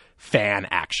of fan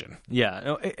action.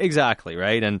 Yeah, exactly,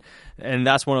 right? And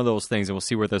that's one of those things, and we'll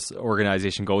see where this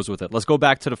organization goes with it. Let's go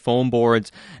back to the phone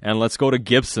boards, and let's go to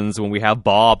Gibson's when we have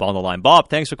Bob on the line. Bob,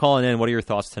 thanks for calling in. What are your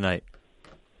thoughts tonight?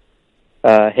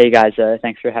 Hey, guys.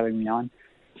 Thanks for having me on.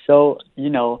 So,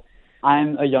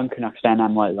 I'm a young Canucks fan.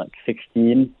 I'm,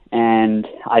 16, and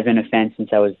I've been a fan since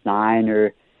I was 9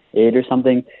 or 8 or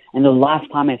something. And the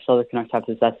last time I saw the Canucks have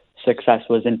success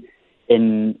was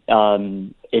in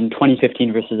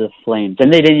 2015 versus the Flames.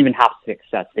 And they didn't even have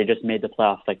success. They just made the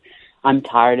playoffs. I'm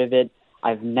tired of it.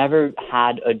 I've never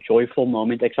had a joyful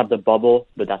moment, except the bubble,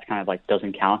 but that's kind of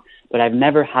doesn't count. But I've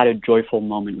never had a joyful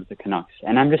moment with the Canucks.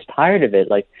 And I'm just tired of it.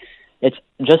 It's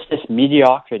just this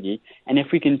mediocrity. And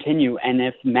if we continue, and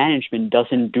if management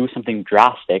doesn't do something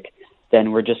drastic,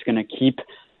 then we're just going to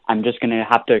I'm just going to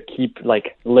have to keep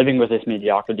living with this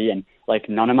mediocrity. And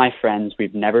none of my friends,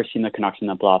 we've never seen the Canucks in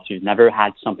the playoffs. We've never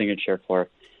had something to cheer for.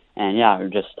 And we're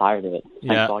just tired of it.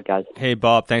 Thanks a lot, guys. Hey,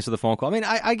 Bob, thanks for the phone call. I mean,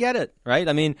 I get it, right?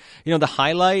 I mean, the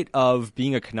highlight of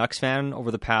being a Canucks fan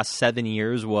over the past 7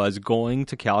 years was going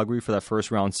to Calgary for that first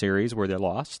round series where they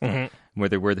lost, where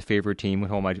they were the favorite team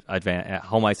with home ice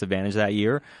advantage that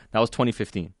year. That was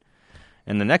 2015.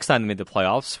 And the next time they made the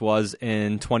playoffs was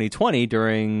in 2020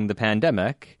 during the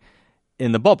pandemic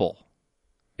in the bubble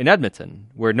in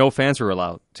Edmonton, where no fans were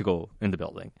allowed to go in the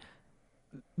building.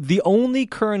 The only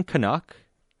current Canuck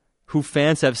who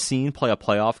fans have seen play a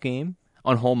playoff game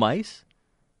on home ice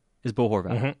is Bo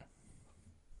Horvat.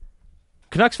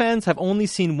 Canucks fans have only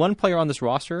seen one player on this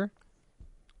roster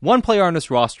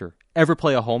ever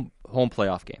play a home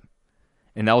playoff game,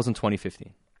 and that was in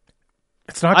 2015.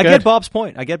 It's not good. I get Bob's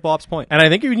point. And I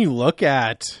think when you look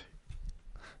at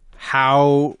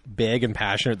how big and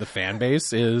passionate the fan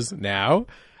base is now...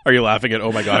 Are you laughing at,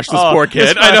 oh my gosh, this poor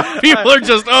kid? I know people are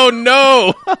just, oh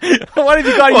no. What have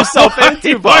you got yourself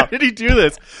into, Bob? Why did he do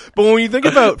this? But when you think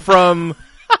about from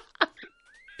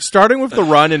starting with the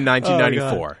run in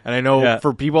 1994, and I know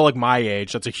for people like my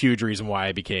age, that's a huge reason why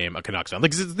I became a Canucks fan.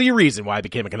 It's the reason why I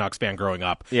became a Canucks fan growing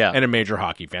up and a major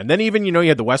hockey fan. Then even, you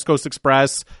had the West Coast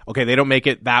Express. Okay, they don't make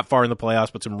it that far in the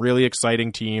playoffs, but some really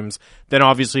exciting teams. Then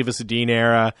obviously the Sedin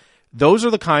era. Those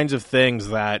are the kinds of things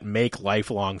that make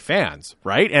lifelong fans,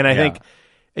 right? And I think,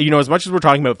 as much as we're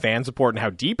talking about fan support and how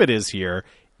deep it is here,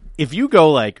 if you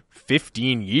go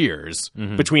 15 years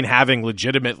between having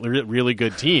legitimate, really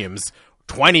good teams,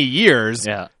 20 years,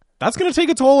 that's going to take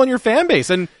a toll on your fan base.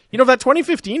 And, that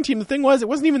 2015 team, the thing was, it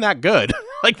wasn't even that good.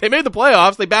 They made the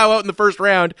playoffs, they bow out in the first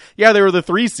round. Yeah, they were the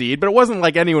 3 seed, but it wasn't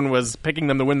like anyone was picking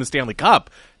them to win the Stanley Cup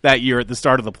that year at the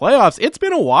start of the playoffs. It's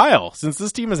been a while since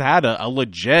this team has had a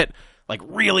legit like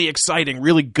really exciting,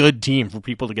 really good team for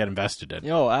people to get invested in.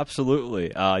 Oh,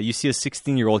 absolutely. You see a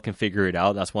 16-year-old can figure it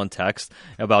out. That's one text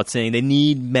about saying they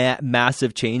need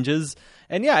massive changes.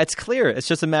 And yeah, it's clear. It's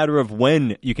just a matter of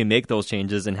when you can make those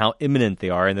changes and how imminent they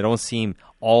are. And they don't seem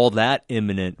all that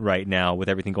imminent right now with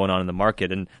everything going on in the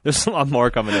market. And there's a lot more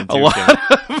coming in, too.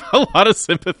 A lot of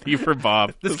sympathy for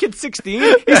Bob. This kid's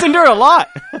 16. He's endured a lot.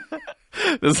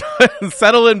 This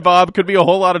settle in, Bob. Could be a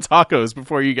whole lot of tacos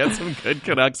before you get some good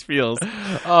Canucks feels.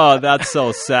 Oh, that's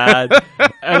so sad.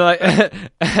 And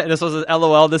this was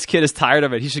LOL. This kid is tired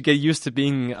of it. He should get used to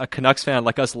being a Canucks fan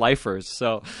like us lifers.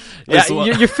 So, yeah,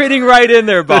 you're fitting right in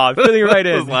there, Bob. Fitting right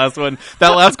in. Last one. That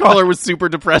last caller was super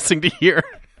depressing to hear.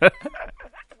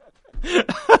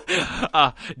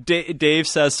 Dave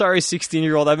says, sorry,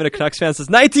 16-year-old. I've been a Canucks fan since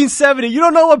 1970. You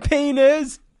don't know what pain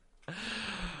is.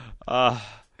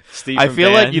 Steve I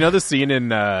feel like, you know the scene in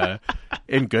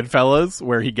Goodfellas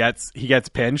where he gets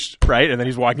pinched, right? And then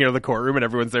he's walking out of the courtroom and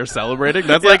everyone's there celebrating.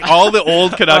 That's like all the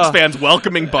old Canucks fans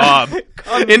welcoming Bob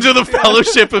into the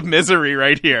Fellowship of Misery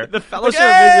right here. The Fellowship of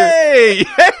Misery.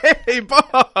 Hey,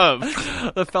 Bob.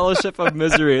 The Fellowship of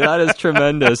Misery. That is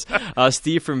tremendous.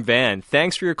 Steve from Van.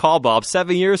 Thanks for your call, Bob.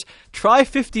 7 years. Try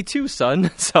 52,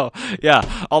 son. So,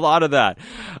 yeah, a lot of that.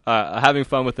 Having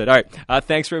fun with it. All right.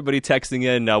 Thanks for everybody texting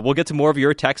in. We'll get to more of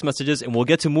your text messages, and we'll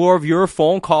get to more of your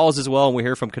phone calls as well. And we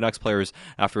hear from Canucks players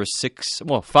after a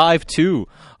 5-2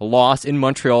 loss in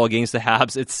Montreal against the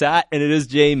Habs. It's Sat, and it is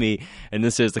Jamie. And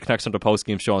this is the Canucks Central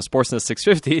Postgame Show on Sportsnet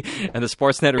 650 and the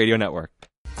Sportsnet Radio Network.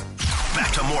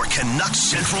 Back to more Canucks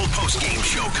Central postgame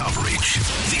show coverage.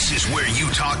 This is where you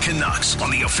talk Canucks on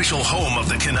the official home of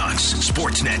the Canucks,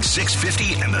 Sportsnet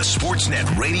 650 and the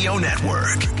Sportsnet Radio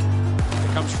Network.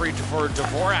 It comes free for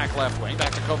Dvorak left wing.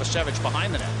 Back to Kovacevic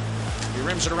behind the net. He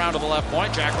rims it around to the left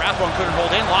point. Jack Rathbone couldn't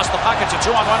hold in. Lost the puck. It's a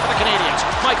 2-on-1 for the Canadians.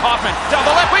 Mike Hoffman down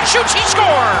the left wing. Shoots. He scores!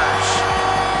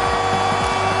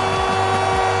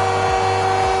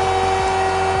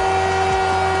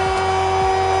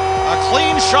 A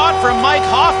clean shot from Mike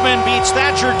Hoffman beats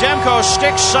Thatcher Demko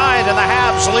stick side, and the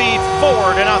Habs lead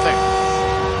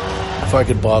 4-0. If I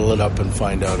could bottle it up and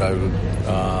find out, I would,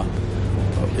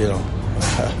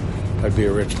 I'd be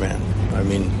a rich man. I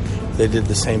mean, they did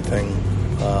the same thing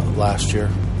last year.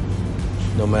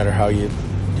 No matter how you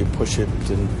push it,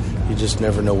 and you just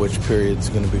never know which period's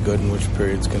going to be good and which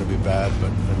period's going to be bad.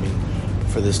 But I mean,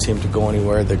 for this team to go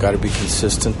anywhere, they've got to be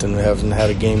consistent, and we haven't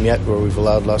had a game yet where we've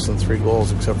allowed less than 3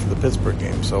 goals except for the Pittsburgh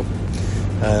game. So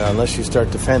unless you start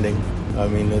defending, I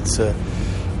mean, it's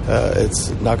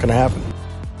not going to happen.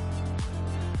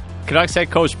 Canucks head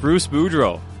coach Bruce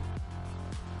Boudreau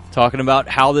talking about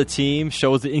how the team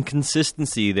shows the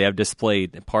inconsistency they have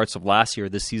displayed in parts of last year,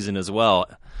 this season as well.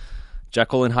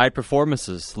 Jekyll and Hyde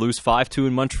performances, lose 5-2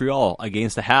 in Montreal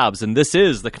against the Habs. And this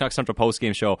is the Canucks Central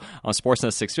Postgame Show on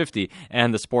Sportsnet 650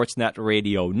 and the Sportsnet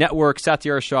Radio Network.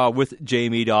 Satyar Shah with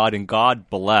Jamie Dodd, and God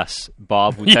bless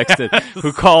Bob, who texted,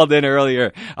 who called in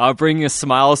earlier, bringing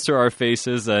smiles to our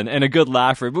faces and a good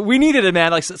laugh. But we needed it,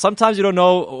 man. Like, sometimes you don't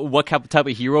know what type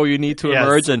of hero you need to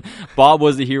emerge, and Bob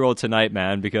was the hero tonight,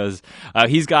 man, because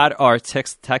he's got our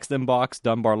text inbox,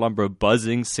 Dunbar Lumber,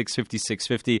 buzzing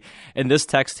 650. And this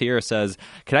text here says,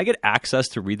 can I get access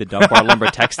to read the Dunbar Lumber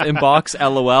text inbox?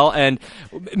 LOL. And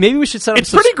maybe we should set up. It's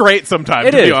pretty great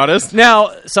sometimes, to be honest. Now,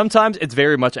 sometimes it's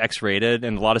very much X-rated,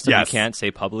 and a lot of stuff you can't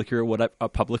say publicly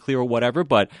or whatever.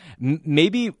 But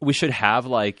maybe we should have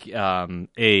like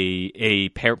a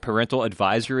parental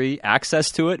advisory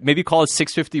access to it. Maybe call it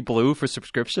 650 Blue for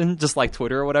subscription, just like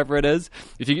Twitter or whatever it is.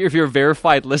 If you're a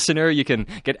verified listener, you can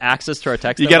get access to our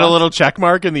text. You get a little check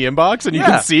mark in the inbox, and you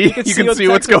can see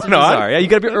what's going on. Yeah, you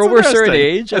got to be over a certain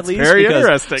age, at least. Very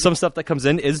interesting. Some stuff that comes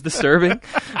in is disturbing,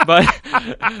 but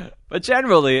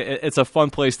generally, it's a fun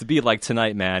place to be. Like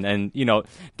tonight, man. And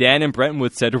Dan in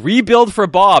Brentwood said, "Rebuild for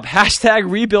Bob."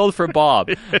 #rebuild for Bob.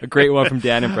 A great one from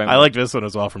Dan in Brentwood. I like this one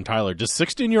as well from Tyler. Just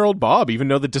 16-year-old Bob, even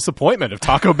know the disappointment of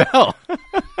Taco Bell.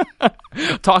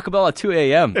 Taco Bell at 2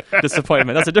 a.m.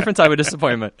 Disappointment. That's a different type of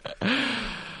disappointment.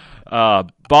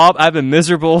 Bob, I've been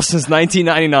miserable since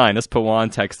 1999. That's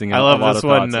Pawan texting. I love this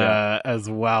one as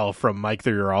well from Mike,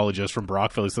 the urologist from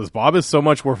Brockville. He says, Bob is so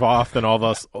much worse off than all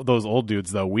those old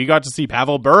dudes, though. We got to see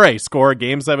Pavel Bure score a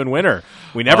Game 7 winner.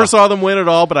 We never saw them win at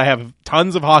all, but I have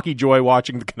tons of hockey joy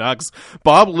watching the Canucks.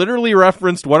 Bob literally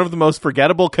referenced one of the most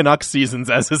forgettable Canucks seasons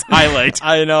as his highlight.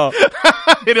 I know.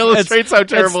 It illustrates how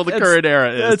terrible the current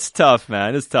era is. It's tough,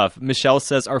 man. It's tough. Michelle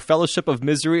says, our fellowship of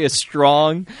misery is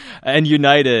strong and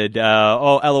united.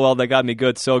 LOL, that got me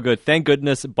good. So good. Thank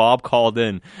goodness Bob called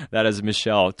in. That is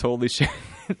Michelle. Totally sharing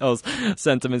those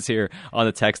sentiments here on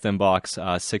the text inbox,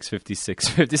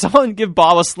 650-650. Someone give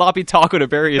Bob a sloppy taco to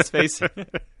bury his face.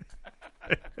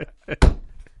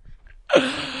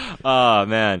 Oh,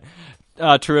 man.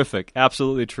 Terrific.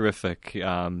 Absolutely terrific.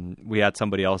 We had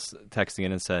somebody else texting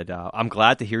in and said, I'm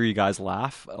glad to hear you guys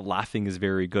laugh. Laughing is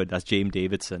very good. That's James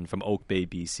Davidson from Oak Bay,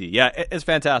 BC. Yeah, it's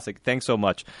fantastic. Thanks so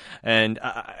much. And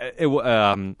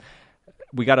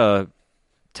we got a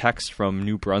text from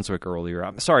New Brunswick earlier.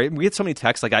 I'm sorry, we get so many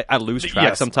texts. Like I lose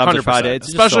track sometimes. 100%.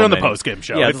 Especially on the post-game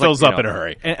show. It fills up in a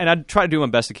hurry. And I try to do my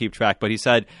best to keep track. But he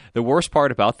said, the worst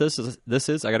part about this is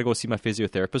I got to go see my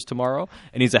physiotherapist tomorrow,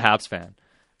 and he's a Habs fan.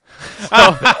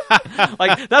 So,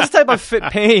 like, that's the type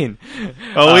of pain.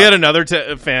 Oh, we had another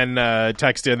fan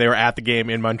text in. They were at the game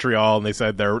in Montreal, and they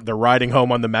said they're riding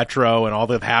home on the metro, and all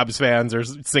the Habs fans are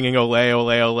singing "Ole,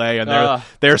 Ole, Ole," and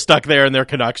they're stuck there in their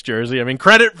Canucks jersey. I mean,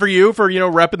 credit for you for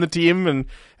repping the team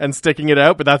and sticking it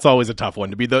out, but that's always a tough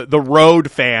one to be the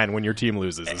road fan when your team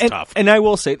loses is tough. And I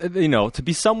will say, to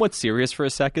be somewhat serious for a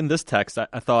second, this text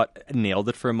I thought nailed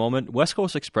it for a moment. West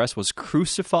Coast Express was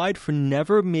crucified for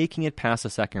never making it past the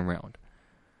second round.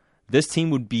 This team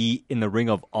would be in the Ring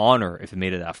of Honor if it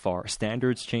made it that far.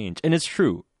 Standards change. And it's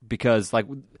true because,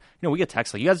 we get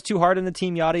texts like, you guys are too hard on the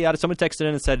team, yada, yada. Someone texted in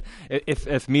and said,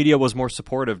 if media was more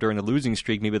supportive during the losing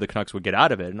streak, maybe the Canucks would get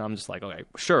out of it. And I'm just like, okay,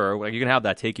 sure, you can have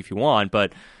that take if you want,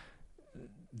 but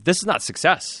this is not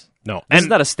success. No. This is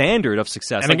not a standard of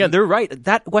success. And again, they're right.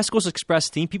 That West Coast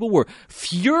Express team, people were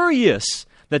furious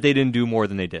that they didn't do more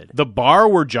than they did. The bar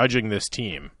we're judging this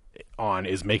team on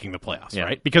is making the playoffs,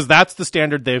 right? Because that's the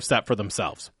standard they've set for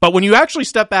themselves. But when you actually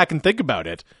step back and think about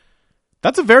it,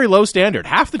 that's a very low standard.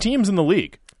 Half the teams in the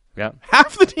league. Yeah.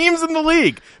 Half the teams in the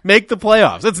league make the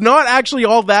playoffs. It's not actually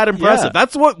all that impressive. Yeah.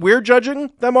 That's what we're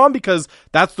judging them on because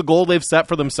that's the goal they've set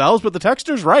for themselves. But the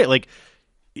texter's right. Like,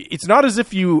 it's not as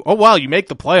if you make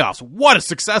the playoffs. What a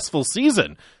successful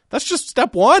season. That's just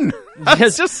step one.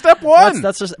 That's just step one.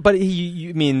 That's just. But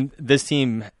you mean this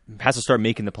team has to start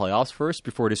making the playoffs first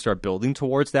before they start building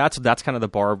towards that. So that's kind of the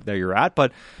bar that you're at.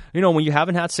 But when you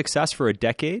haven't had success for a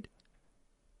decade,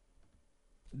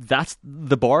 that's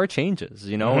the bar changes.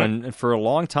 And for a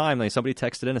long time, somebody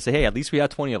texted in and said, "Hey, at least we had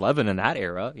 2011 in that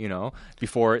era."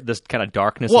 Before this kind of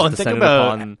darkness. Well, and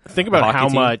think about how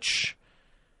much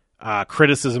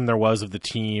criticism there was of the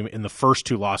team in the first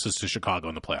two losses to Chicago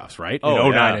in the playoffs, right?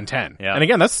 In 09 and 10. Yeah. And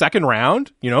again, that's second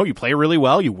round. You play really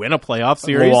well. You win a playoff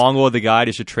series. Luongo, the guy,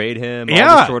 they should trade him. Yeah,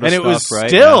 all this sort of and stuff, it was right?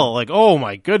 still like, oh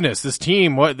my goodness, this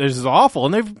team, this is awful.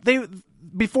 And they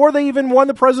before they even won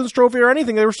the President's Trophy or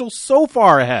anything, they were still so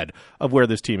far ahead of where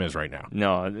this team is right now.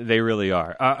 No, they really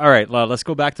are. All right, let's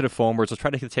go back to the phone boards. Let's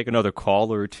try to take another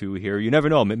caller or two here. You never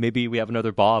know. Maybe we have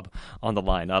another Bob on the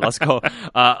line. Let's go.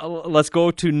 Let's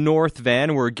go to North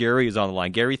Van where Gary is on the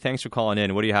line. Gary, thanks for calling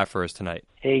in. What do you have for us tonight?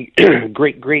 Hey,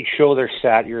 great show there,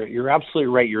 Sat. You're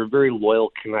absolutely right. You're a very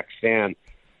loyal Canucks fan.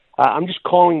 I'm just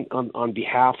calling on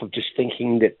behalf of just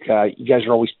thinking that you guys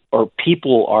are always, or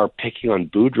people are picking on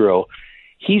Boudreau.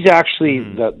 He's actually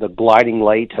the gliding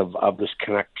light of this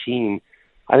Canuck team.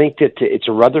 I think that it's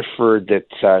a Rutherford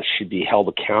that should be held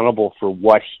accountable for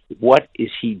what is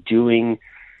he doing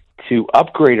to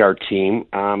upgrade our team.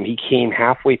 He came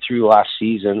halfway through last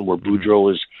season where Boudreau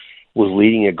was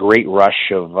leading a great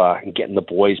rush of getting the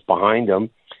boys behind him.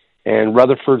 And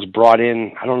Rutherford's brought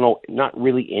in, I don't know, not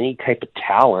really any type of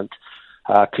talent.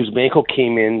 Kuzmenko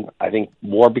came in, I think,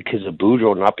 more because of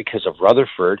Boudreau, not because of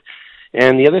Rutherford.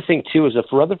 And the other thing, too, is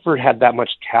if Rutherford had that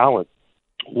much talent,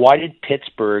 why did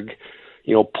Pittsburgh,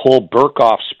 pull Burke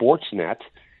off Sportsnet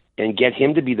and get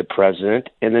him to be the president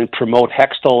and then promote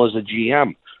Hextall as a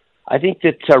GM? I think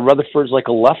that Rutherford's like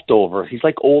a leftover. He's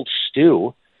like old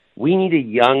stew. We need a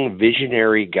young,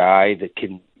 visionary guy that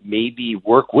can maybe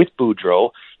work with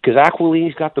Boudreau because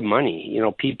Aquilini's got the money.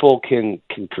 People can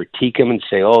critique him and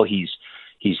say, oh, he's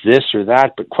this or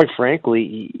that, but quite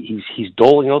frankly, he's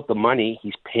doling out the money.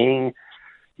 He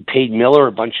paid Miller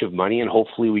a bunch of money, and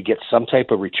hopefully we get some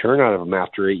type of return out of him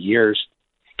after 8 years.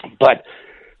 But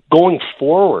going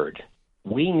forward,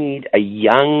 we need a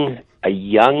young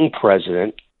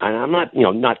president, and I'm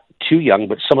not too young,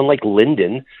 but someone like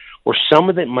Linden, or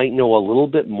someone that might know a little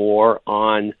bit more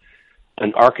on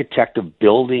an architect of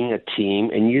building a team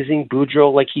and using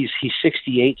Boudreau like he's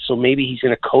 68, so maybe he's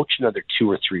going to coach another 2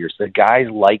 or 3 years. The guys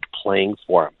like playing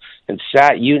for him. And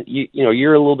Sat,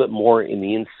 you're a little bit more in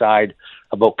the inside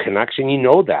about Canucks, and you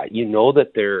know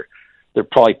that they're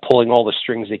probably pulling all the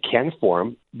strings they can for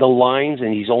him. The lines,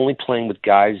 and he's only playing with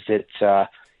guys that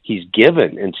he's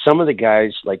given. And some of the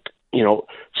guys like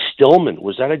Stillman,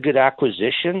 was that a good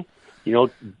acquisition?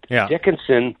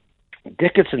 Dickinson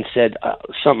Dickinson said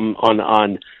something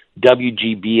on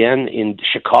WGBN in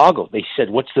Chicago. They said,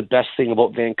 "What's the best thing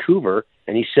about Vancouver?"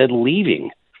 And he said,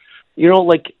 "Leaving." You know,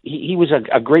 like he was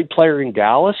a great player in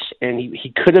Dallas, and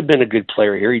he could have been a good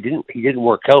player here. He didn't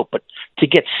work out, but to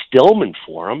get Stillman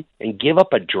for him and give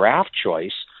up a draft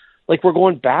choice, like we're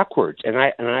going backwards. And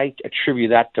I attribute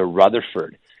that to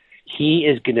Rutherford.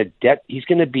 He's going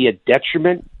to be a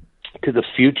detriment to the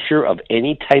future of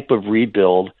any type of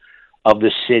rebuild of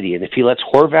the city. And if he lets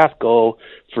Horvath go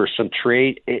for some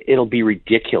trade, it'll be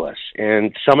ridiculous.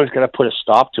 And someone's going to put a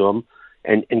stop to him.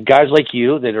 And guys like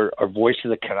you that are voice of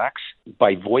the Canucks,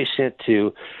 by voicing it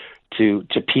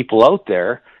to people out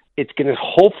there, it's going to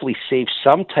hopefully save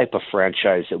some type of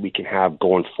franchise that we can have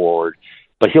going forward.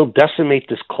 But he'll decimate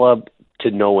this club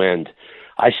to no end.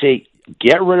 I say,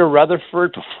 get rid of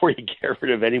Rutherford before you get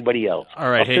rid of anybody else. All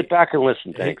right, I'll sit back and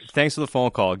listen. Thanks. Thanks for the phone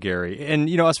call, Gary. And,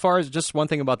 as far as just one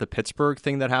thing about the Pittsburgh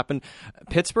thing that happened,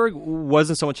 Pittsburgh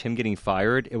wasn't so much him getting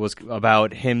fired. It was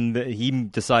about him. He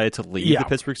decided to leave the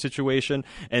Pittsburgh situation,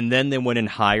 and then they went and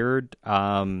hired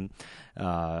Brian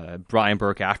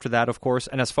Burke after that, of course.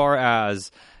 And as far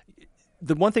as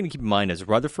the one thing to keep in mind is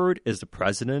Rutherford is the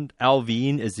president,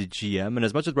 Allvin is the GM, and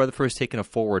as much as Rutherford is taking a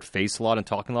forward face a lot and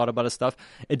talking a lot about his stuff,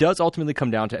 it does ultimately come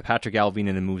down to Patrick Allvin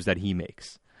and the moves that he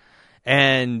makes.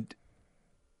 And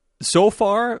so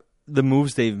far, the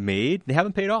moves they've made, they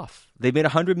haven't paid off. They've made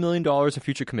 $100 million in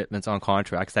future commitments on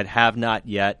contracts that have not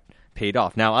yet paid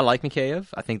off. Now, I like Mikheyev.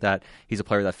 I think that he's a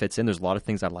player that fits in. There's a lot of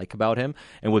things I like about him.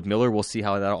 And with Miller, we'll see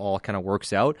how that all kind of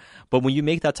works out. But when you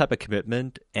make that type of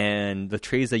commitment and the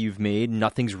trades that you've made,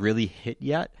 nothing's really hit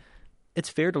yet, it's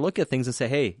fair to look at things and say,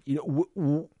 hey,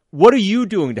 what are you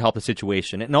doing to help the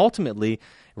situation? And ultimately,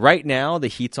 right now, the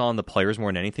heat's on the players more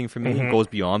than anything for me. It goes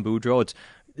beyond Boudreau. It's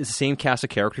the same cast of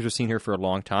characters we've seen here for a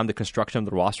long time. The construction of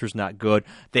the roster is not good.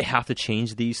 They have to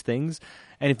change these things.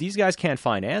 And if these guys can't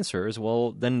find answers,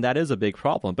 well, then that is a big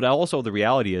problem. But also the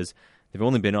reality is they've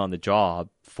only been on the job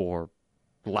for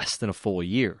less than a full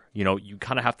year. You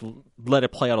kind of have to let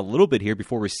it play out a little bit here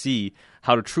before we see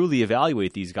how to truly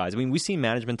evaluate these guys. I mean, we've seen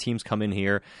management teams come in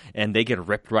here and they get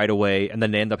ripped right away and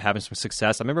then they end up having some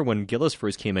success. I remember when Gillis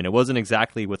first came in, it wasn't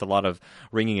exactly with a lot of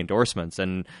ringing endorsements.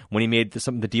 And when he made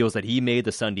some of the deals that he made,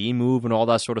 the Sundin move and all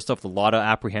that sort of stuff, a lot of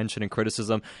apprehension and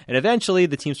criticism. And eventually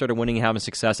the team started winning and having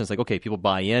success. And it's like, okay, people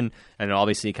buy in, and then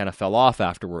obviously it kind of fell off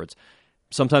afterwards.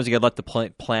 Sometimes you got to let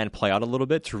the plan play out a little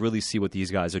bit to really see what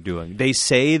these guys are doing. They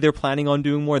say they're planning on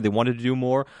doing more. They wanted to do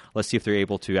more. Let's see if they're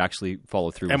able to actually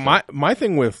follow through. And my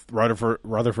thing with Rutherford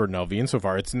and Allvin so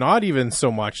far, it's not even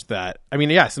so much that, I mean,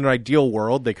 yes, in an ideal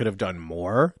world, they could have done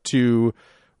more to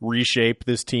reshape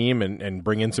this team and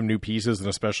bring in some new pieces and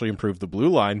especially improve the blue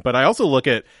line. But I also look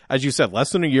at, as you said, less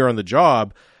than a year on the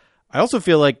job. I also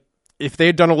feel like if they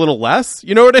had done a little less,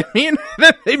 you know what I mean?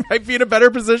 Then they might be in a better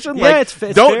position. Yeah, like, it's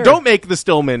fair. Don't make the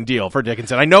Stillman deal for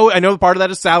Dickinson. I know part of that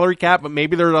is salary cap, but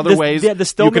maybe there are other ways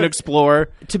you can explore.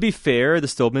 To be fair, the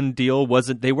Stillman deal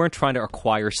they weren't trying to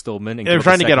acquire Stillman. And they're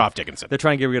trying to get off Dickinson. They're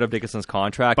trying to get rid of Dickinson's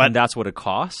contract, but and that's what it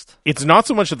cost. It's not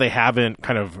so much that they haven't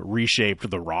kind of reshaped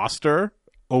the roster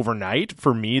overnight.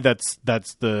 For me, that's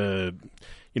the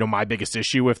my biggest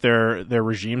issue with their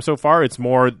regime so far. It's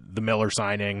more the Miller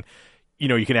signing.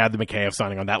 You can add the Mikheyev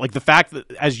signing on that. Like the fact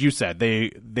that, as you said,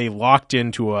 they locked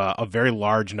into a very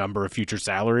large number of future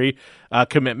salary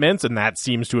commitments, and that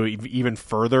seems to have even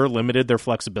further limited their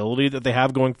flexibility that they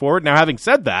have going forward. Now, having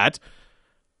said that,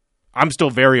 I'm still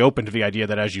very open to the idea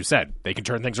that, as you said, they can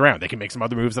turn things around. They can make some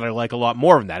other moves that I like a lot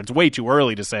more than that. It's way too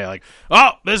early to say, like, oh,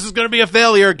 this is going to be a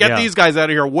failure. Get these guys out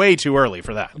of here. Way too early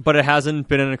for that. But it hasn't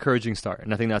been an encouraging start,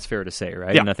 and I think that's fair to say,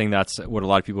 right? Yeah. And I think that's what a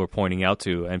lot of people are pointing out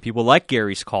to. And people like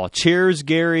Gary's call. Cheers,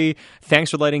 Gary.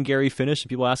 Thanks for letting Gary finish. And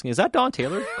people asking, is that Don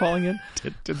Taylor calling in?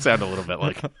 It did sound a little bit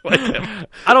like him.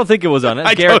 I don't think it was on it.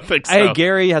 Don't think so. Hey,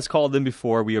 Gary has called in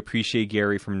before. We appreciate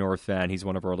Gary from North Van. He's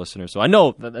one of our listeners. So I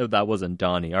know that wasn't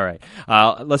Donnie. All right.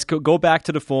 Let's go back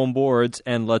to the phone boards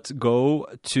and let's go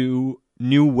to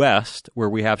New West where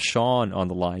we have Sean on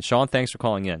the line. Sean, thanks for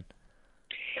calling in.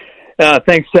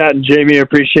 Thanks, Pat and Jamie. I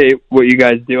appreciate what you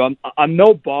guys do. I'm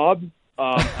no Bob.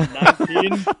 I'm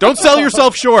 19. Don't sell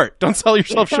yourself short. Don't sell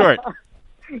yourself short.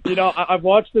 I've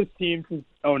watched this team since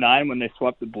 2009 when they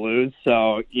swept the Blues.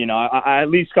 So, I at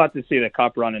least got to see the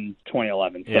Cup run in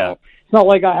 2011. So It's not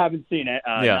like I haven't seen it.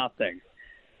 Nothing.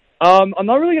 I'm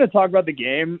not really going to talk about the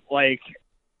game. Like,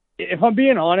 if I'm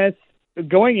being honest,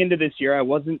 going into this year, I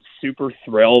wasn't super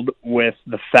thrilled with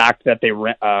the fact that they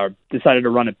decided to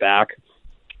run it back.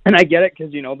 And I get it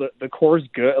because, the core's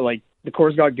good. Like, the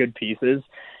core's got good pieces.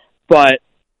 But,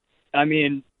 I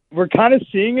mean, we're kind of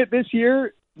seeing it this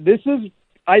year. This is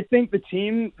I think the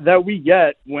team that we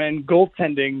get when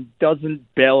goaltending doesn't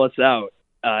bail us out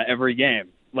every game.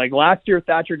 Like last year,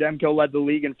 Thatcher Demko led the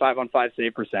league in 5-on-5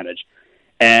 save percentage.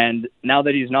 And now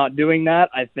that he's not doing that,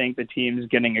 I think the team's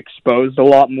getting exposed a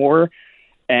lot more.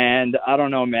 And I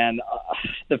don't know, man.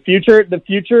 The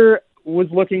future was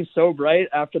looking so bright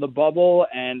after the bubble,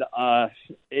 and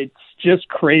it's just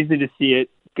crazy to see it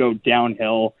go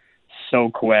downhill so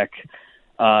quick.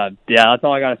 That's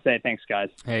all I got to say. Thanks, guys.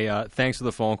 Hey, thanks for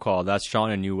the phone call. That's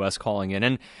Sean in New West calling in.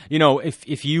 And,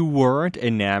 if you weren't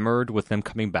enamored with them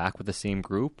coming back with the same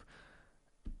group,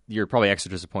 you're probably extra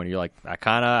disappointed. You're like,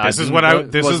 This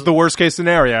is the worst case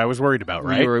scenario I was worried about,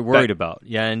 right? You were worried about.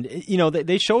 Yeah, and,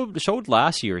 they showed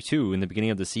last year, too, in the beginning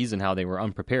of the season, how they were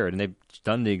unprepared, and they've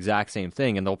done the exact same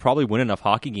thing, and they'll probably win enough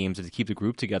hockey games to keep the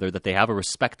group together that they have a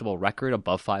respectable record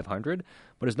above 500,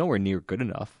 but it's nowhere near good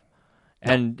enough.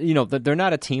 And, they're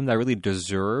not a team that really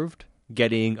deserved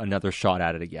getting another shot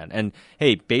at it again. And,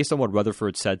 hey, based on what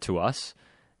Rutherford said to us,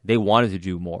 they wanted to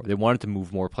do more. They wanted to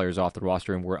move more players off the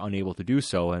roster and were unable to do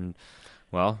so. And,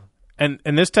 well... And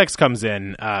this text comes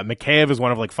in. Mikheyev is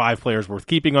one of like 5 players worth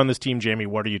keeping on this team. Jamie,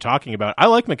 what are you talking about? I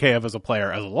like Mikheyev as a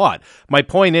player as a lot. My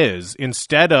point is,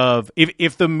 instead of...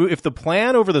 If the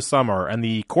plan over the summer and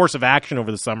the course of action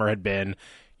over the summer had been...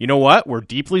 You know what? We're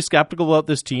deeply skeptical about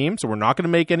this team, so we're not going to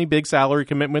make any big salary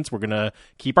commitments. We're going to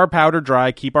keep our powder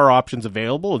dry, keep our options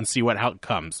available, and see how it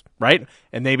comes, right?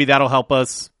 And maybe that'll help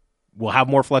us. We'll have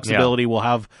more flexibility. Yeah. We'll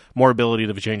have more ability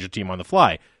to change the team on the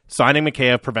fly. Signing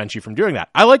Mikheyev prevents you from doing that.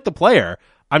 I like the player.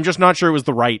 I'm just not sure it was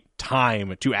the right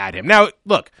time to add him. Now,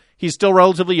 look, he's still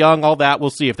relatively young, all that. We'll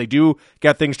see. If they do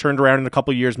get things turned around in a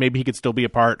couple of years, maybe he could still be a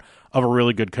part of a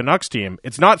really good Canucks team.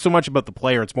 It's not so much about the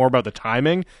player. It's more about the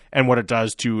timing and what it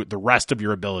does to the rest of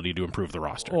your ability to improve the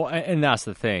roster. Well, and that's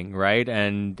the thing, right?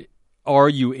 And are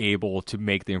you able to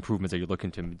make the improvements that you're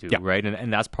looking to do, right?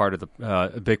 And that's part of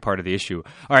a big part of the issue.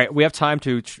 All right, we have time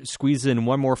to squeeze in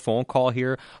one more phone call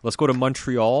here. Let's go to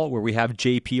Montreal, where we have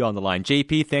JP on the line.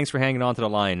 JP, thanks for hanging on to the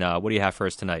line. What do you have for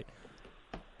us tonight?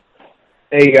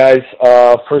 Hey, guys.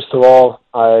 First of all,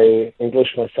 English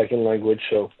my second language,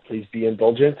 so please be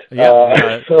indulgent.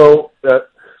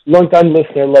 Long time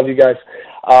listener, love you guys.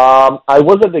 I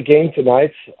was at the game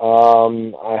tonight.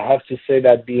 I have to say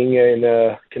that being in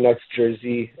a Canucks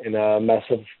jersey in a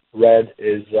massive red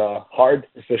is hard,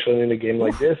 especially in a game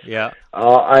like this.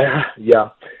 I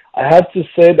have to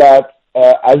say that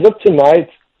as of tonight,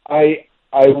 I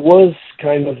was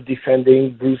kind of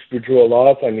defending Bruce Boudreau a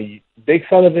lot. I'm a big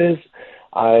fan of his.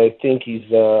 I think he's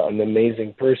an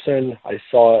amazing person. I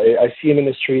see him in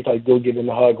the street, I go give him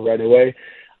a hug right away.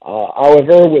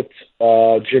 However, with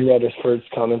Jim Rutherford's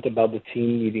comment about the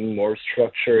team needing more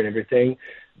structure and everything,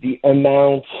 the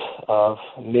amount of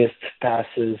missed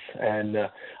passes and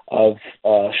of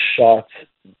shots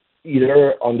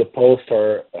either on the post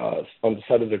or on the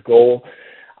side of the goal,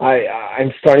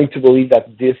 I'm starting to believe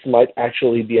that this might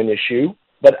actually be an issue.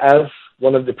 But as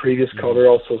one of the previous callers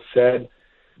also said,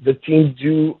 the team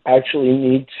do actually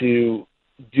need to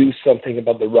do something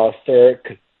about the roster,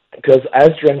 because as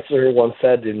Drensler once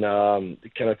said in the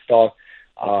Canucks Talk,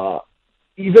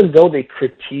 even though they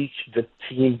critiqued the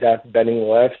team that Benning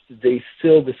left, they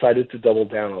still decided to double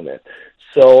down on it.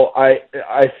 So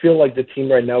I feel like the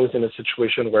team right now is in a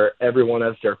situation where everyone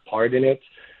has their part in it,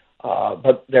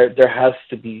 but there has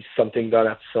to be something done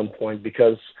at some point,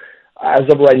 because as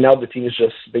of right now, the team is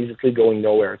just basically going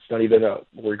nowhere. It's not even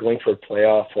we're going for a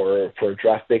playoff or for a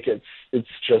draft pick. It's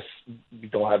just we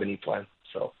don't have any plan.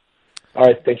 So, all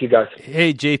right, thank you guys.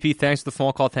 Hey JP, thanks for the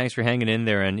phone call. Thanks for hanging in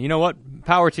there. And you know what?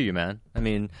 Power to you, man. I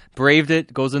mean, braved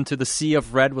it. Goes into the sea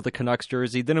of red with the Canucks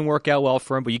jersey. Didn't work out well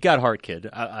for him, but you got heart, kid.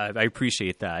 I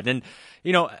appreciate that. And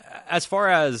as far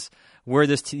as where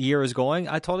this year is going,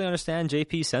 I totally understand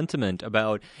JP's sentiment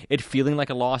about it feeling like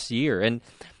a lost year. And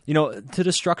to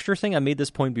the structure thing, I made this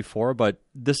point before, but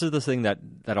this is the thing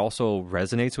that also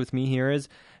resonates with me here is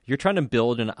you're trying to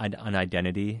build an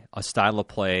identity, a style of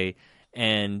play,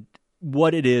 and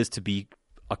what it is to be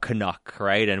a Canuck,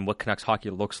 right? And what Canucks hockey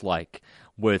looks like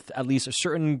with at least a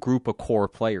certain group of core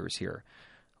players here.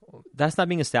 That's not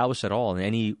being established at all in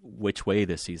any which way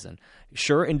this season.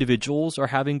 Sure, individuals are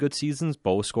having good seasons,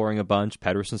 Bo scoring a bunch,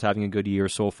 Pettersson's having a good year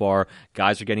so far,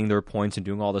 guys are getting their points and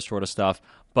doing all this sort of stuff,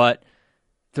 but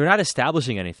they're not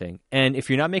establishing anything. And if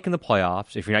you're not making the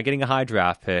playoffs, if you're not getting a high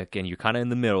draft pick, and you're kind of in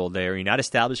the middle there, you're not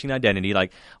establishing an identity,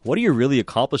 like, what are you really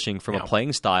accomplishing from a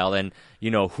playing style and,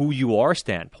 who you are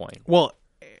standpoint? Well,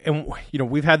 and,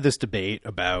 we've had this debate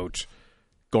about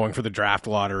going for the draft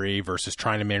lottery versus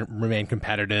trying to remain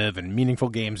competitive and meaningful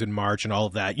games in March and all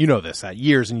of that. You know this, that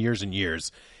years and years and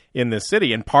years. in this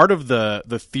city. And part of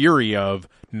the theory of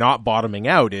not bottoming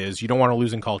out is you don't want a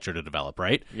losing culture to develop,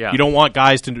 right? Yeah. You don't want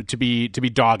guys to be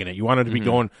dogging it. You want them to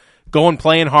be going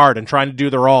playing hard and trying to do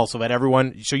their all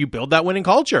so you build that winning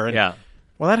culture. And,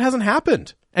 well, that hasn't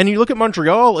happened. And you look at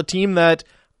Montreal, a team that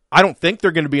I don't think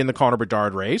they're going to be in the Connor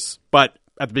Bedard race, but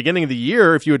at the beginning of the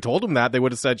year, if you had told them that, they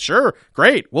would have said, sure,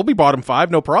 great, we'll be bottom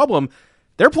 5, no problem.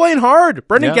 They're playing hard.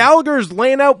 Brendan Gallagher's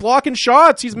laying out, blocking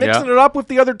shots. He's mixing it up with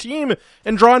the other team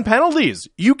and drawing penalties.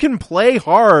 You can play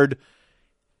hard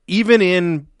even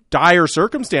in dire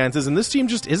circumstances, and this team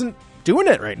just isn't doing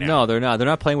it right now. No, they're not. They're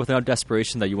not playing with enough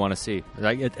desperation that you want to see.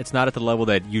 It's not at the level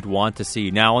that you'd want to see.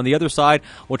 Now, on the other side,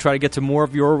 we'll try to get to more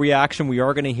of your reaction. We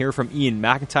are going to hear from Ian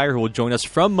McIntyre, who will join us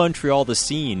from Montreal, the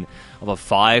scene of a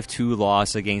 5-2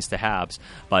 loss against the Habs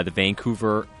by the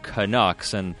Vancouver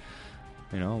Canucks. And,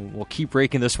 we'll keep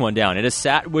breaking this one down. It is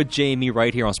Sat with Jamie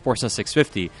right here on Sportsnet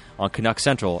 650 on Canucks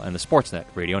Central and the Sportsnet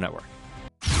Radio Network.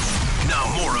 Now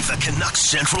more of the Canucks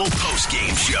Central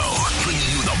postgame show, bringing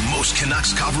you the most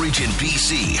Canucks coverage in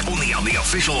BC, only on the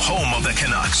official home of the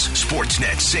Canucks,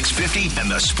 Sportsnet 650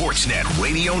 and the Sportsnet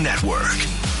Radio Network.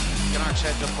 Canucks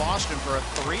head to Boston for a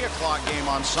 3 o'clock game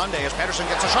on Sunday as Pettersson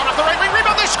gets a shot off the right wing.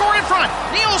 Rebound, they score in front.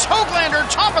 Niels Höglander,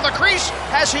 top of the crease,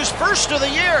 has his first of the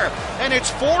year. And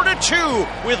it's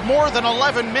 4-2 with more than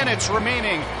 11 minutes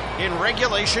remaining in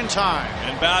regulation time.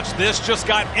 And Batch, this just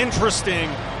got interesting.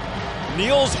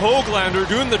 Niels Höglander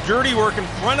doing the dirty work in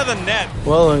front of the net.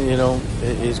 Well, he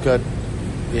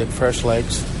had fresh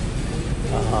legs,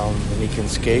 and he can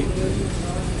skate.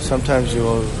 Sometimes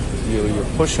you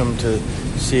push him to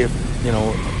see if,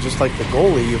 just like the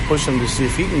goalie, you push him to see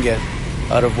if he can get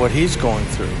out of what he's going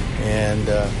through. And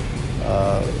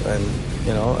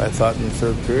I thought in the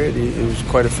third period he was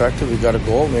quite effective. He got a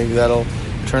goal. Maybe that'll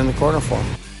turn the corner for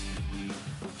him.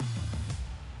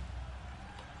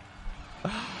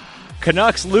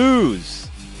 Canucks lose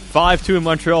 5-2 in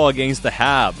Montreal against the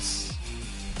Habs.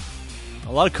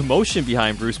 A lot of commotion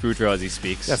behind Bruce Boudreau as he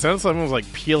speaks. Yeah, sounds like someone was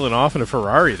like peeling off in a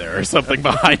Ferrari there or something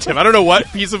behind him. I don't know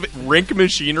what piece of rink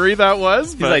machinery that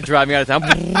was. He's like driving out of town.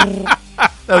 That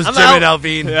was Jim and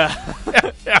Alvin. Yeah.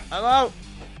 I'm out.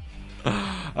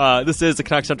 This is the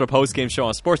Canucks Central Post-Game Show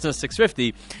on Sportsnet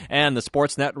 650 and the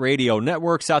Sportsnet Radio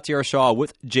Network. Satyar Shah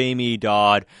with Jamie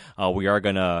Dodd. We are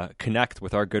going to connect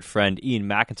with our good friend Ian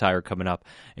McIntyre coming up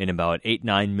in about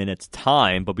 8-9 minutes'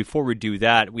 time. But before we do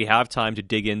that, we have time to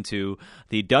dig into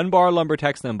the Dunbar Lumber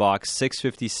text inbox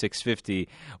 650-650,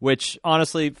 which,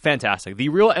 honestly, fantastic. The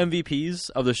real MVPs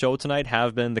of the show tonight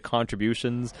have been the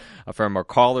contributions from our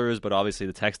callers, but obviously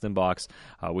the text inbox,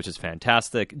 which is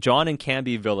fantastic. John in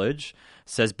Canby Village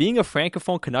says, being a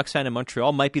Francophone Canucks fan in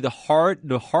Montreal might be the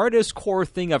hardest core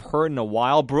thing I've heard in a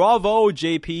while. Bravo,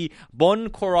 JP. Bon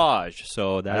courage.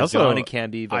 So that's John in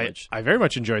Canby Village. I very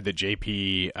much enjoyed that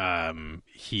JP,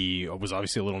 he was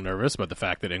obviously a little nervous about the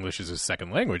fact that English is his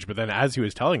second language, but then as he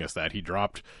was telling us that, he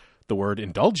dropped the word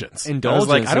indulgence. I was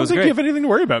like, I don't think you have anything to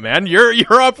worry about, man.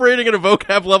 You're operating at a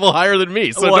vocab level higher than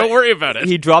me, so don't worry about it.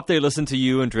 He dropped they listen to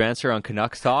you and Drancer on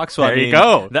Canucks Talk. So there you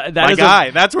go. My guy.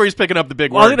 That's where he's picking up the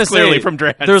big words, clearly from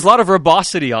Drancer. There's a lot of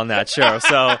verbosity on that show,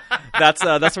 so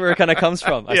that's where it kind of comes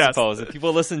from, I suppose. If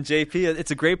people listen to JP,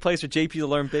 it's a great place for JP to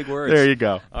learn big words. There you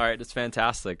go. All right, it's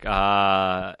fantastic.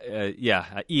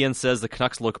 Ian says the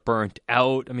Canucks look burnt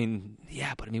out.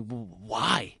 But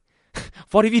why?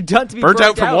 What have you done to be burnt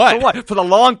out from what? For what? For the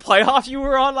long playoff you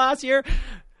were on last year?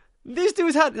 These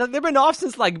dudes they've been off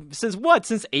since what?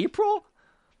 Since April?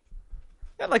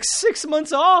 Got like 6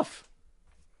 months off.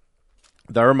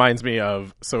 That reminds me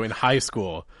of, so in high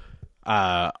school,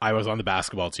 I was on the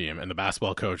basketball team, and the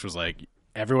basketball coach was like,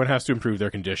 everyone has to improve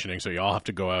their conditioning, so you all have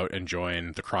to go out and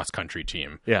join the cross-country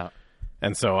team. Yeah.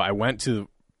 And so I went to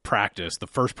practice, the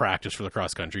first practice for the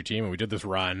cross-country team, and we did this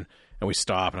run, and we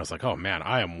stopped, and I was like, oh, man,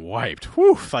 I am wiped.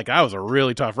 Whew, like, that was a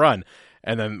really tough run.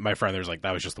 And then my friend there was like,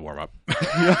 that was just the warm-up.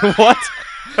 What?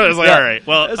 I was like, all right,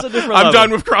 well, I'm done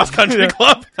with cross-country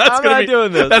club. I'm not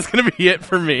doing this. That's going to be it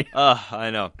for me. I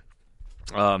know.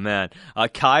 Oh, man.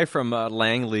 Kai from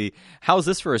Langley, how's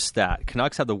this for a stat?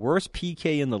 Canucks have the worst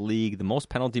PK in the league, the most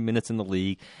penalty minutes in the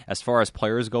league. As far as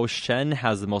players go, Shen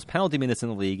has the most penalty minutes in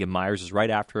the league, and Myers is right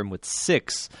after him with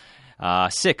 6.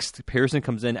 Sixth, Pearson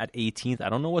comes in at 18th. I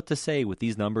don't know what to say with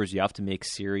these numbers. You have to make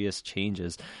serious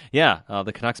changes. Yeah,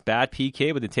 the Canucks bad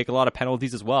PK, but they take a lot of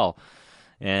penalties as well.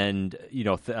 And,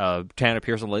 Tanner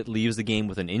Pearson leaves the game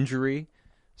with an injury.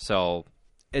 So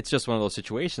it's just one of those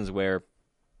situations where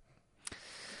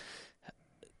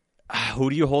who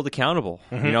do you hold accountable?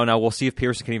 Mm-hmm. You know, now we'll see if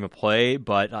Pearson can even play,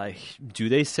 but do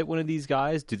they sit one of these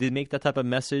guys? Do they make that type of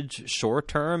message short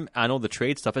term? I know the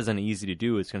trade stuff isn't easy to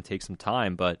do. It's going to take some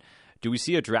time, but do we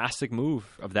see a drastic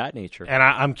move of that nature? And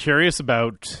I'm curious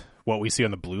about what we see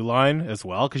on the blue line as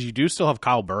well, because you do still have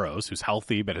Kyle Burroughs, who's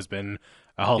healthy, but has been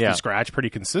a healthy scratch pretty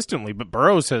consistently. But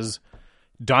Burroughs has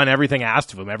done everything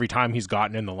asked of him every time he's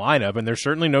gotten in the lineup, and there's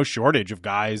certainly no shortage of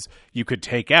guys you could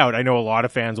take out. I know a lot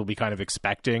of fans will be kind of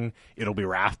expecting it'll be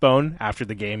Rathbone after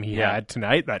the game he had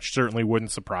tonight. That certainly wouldn't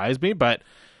surprise me, but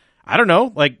I don't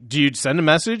know. Like, do you send a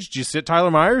message? Do you sit Tyler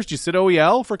Myers? Do you sit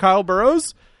OEL for Kyle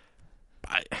Burroughs?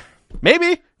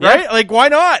 Maybe, right? Like, why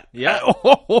not? Yeah.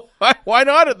 Why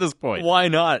not at this point? Why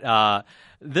not?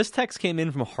 This text came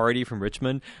in from Hardy from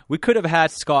Richmond. We could have had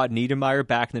Scott Niedermayer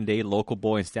back in the day, local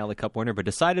boy and Stanley Cup winner, but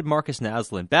decided Marcus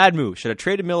Naslund. Bad move. Should have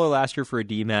traded Miller last year for a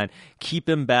D-man. Keep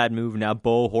him, bad move. Now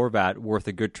Bo Horvat, worth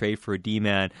a good trade for a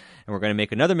D-man. And we're going to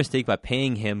make another mistake by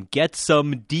paying him. Get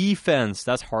some defense.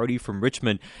 That's Hardy from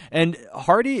Richmond. And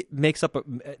Hardy makes up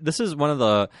this is one of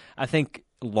the, I think,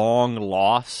 long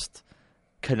lost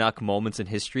Canuck moments in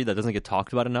history that doesn't get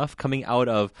talked about enough, coming out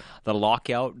of the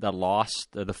lockout that lost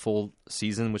the full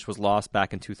season, which was lost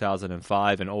back in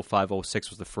 2005, and 05-06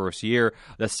 was the first year.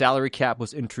 The salary cap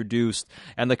was introduced,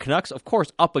 and the Canucks, of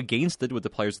course, up against it with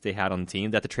the players that they had on the team.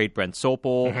 They had to trade Brent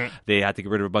Sopel. Mm-hmm. They had to get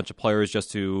rid of a bunch of players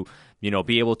just to,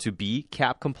 be able to be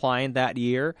cap compliant that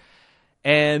year.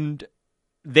 And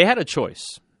they had a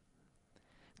choice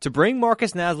to bring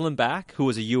Marcus Naslund back, who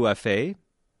was a UFA,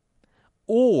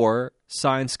 or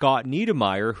sign Scott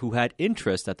Niedermayer, who had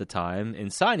interest at the time in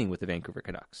signing with the Vancouver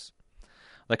Canucks.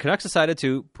 The Canucks decided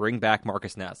to bring back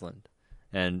Marcus Naslund,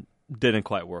 and didn't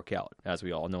quite work out, as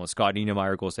we all know. Scott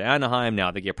Niedermayer goes to Anaheim.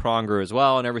 Now they get Pronger as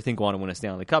well, and everything, going to win a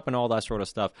Stanley Cup and all that sort of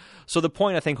stuff. So the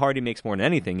point I think Hardy makes more than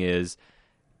anything is,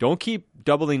 don't keep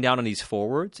doubling down on these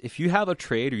forwards. If you have a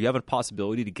trade or you have a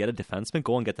possibility to get a defenseman,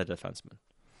 go and get that defenseman.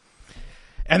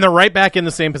 And they're right back in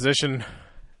the same position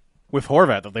with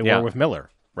Horvat that they were with Miller,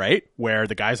 right? Where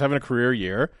the guy's having a career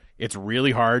year. It's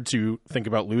really hard to think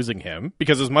about losing him,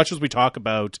 because as much as we talk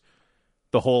about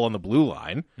the hole on the blue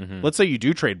line, let's say you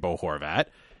do trade Bo Horvat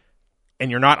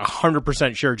and you're not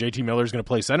 100% sure JT Miller is going to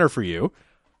play center for you.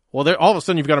 Well, all of a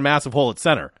sudden you've got a massive hole at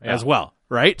center as well,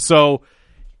 right? So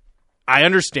I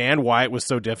understand why it was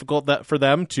so difficult for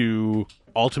them to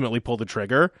ultimately pull the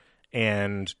trigger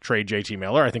and trade JT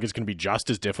Miller. I think it's going to be just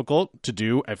as difficult to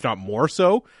do, if not more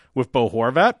so, with Bo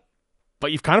Horvat.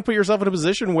 But you've kind of put yourself in a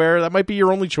position where that might be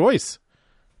your only choice.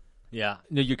 Yeah,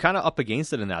 you're kind of up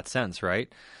against it in that sense,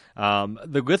 right?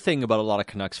 The good thing about a lot of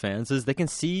Canucks fans is they can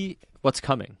see what's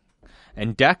coming.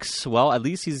 And Dex, well, at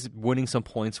least he's winning some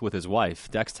points with his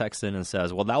wife. Dex texts in and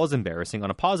says, well, that was embarrassing.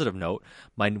 On a positive note,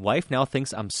 my wife now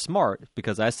thinks I'm smart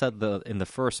because I said in the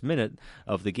first minute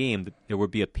of the game that there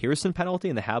would be a Pearson penalty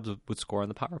and the Habs would score on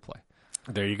the power play.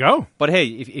 There you go. But hey,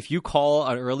 if you call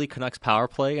an early Canucks power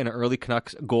play and an early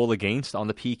Canucks goal against on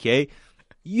the PK,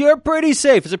 you're pretty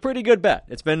safe. It's a pretty good bet.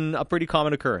 It's been a pretty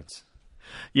common occurrence.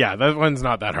 Yeah, that one's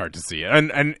not that hard to see.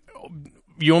 And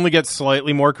you only get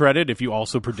slightly more credit if you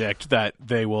also predict that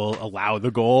they will allow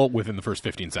the goal within the first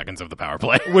 15 seconds of the power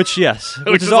play. Which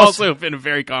has also been a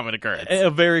very common occurrence. A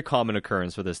very common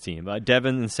occurrence for this team.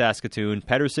 Devin in Saskatoon,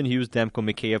 Pettersson, Hughes, Demko,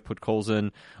 Mikheyev,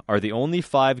 Podkolzin are the only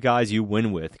 5 guys you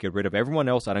win with. Get rid of everyone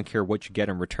else. I don't care what you get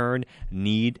in return.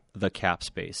 Need the cap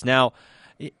space. Now,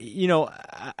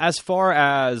 as far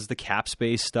as the cap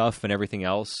space stuff and everything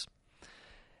else,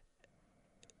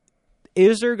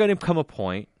 is there going to come a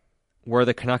point where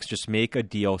the Canucks just make a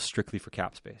deal strictly for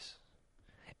cap space?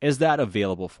 Is that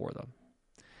available for them?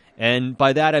 And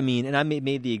by that I mean, and I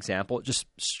made the example, just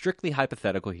strictly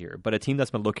hypothetical here, but a team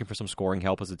that's been looking for some scoring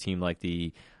help is a team like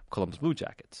the Columbus Blue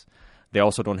Jackets. They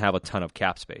also don't have a ton of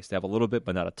cap space. They have a little bit,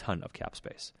 but not a ton of cap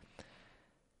space.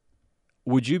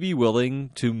 Would you be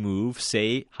willing to move,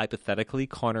 say, hypothetically,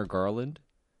 Connor Garland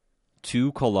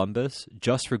to Columbus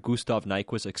just for Gustav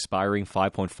Nyquist's expiring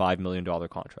 $5.5 million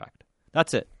contract?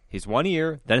 That's it. He's 1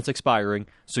 year, then it's expiring,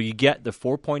 so you get the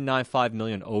 $4.95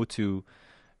 million owed to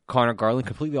Connor Garland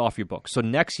completely off your books. So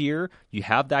next year, you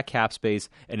have that cap space,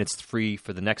 and it's free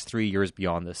for the next 3 years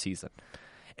beyond this season.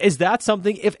 Is that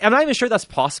something, I'm not even sure that's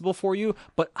possible for you,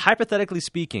 but hypothetically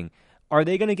speaking, are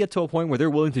they going to get to a point where they're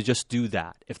willing to just do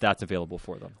that if that's available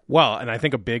for them? Well, and I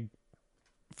think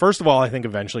first of all, I think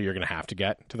eventually you're going to have to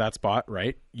get to that spot,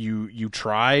 right? You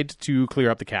tried to clear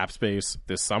up the cap space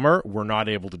this summer. We're not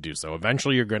able to do so.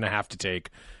 Eventually, you're going to have to take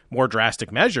more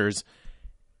drastic measures.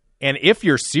 And if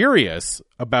you're serious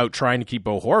about trying to keep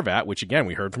Bo Horvat, which, again,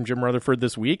 we heard from Jim Rutherford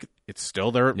this week, it's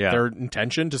still their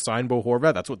intention to sign Bo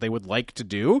Horvat. That's what they would like to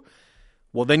do.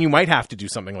 well, then you might have to do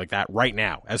something like that right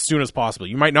now, as soon as possible.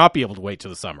 You might not be able to wait till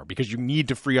the summer because you need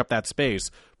to free up that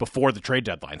space before the trade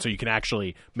deadline so you can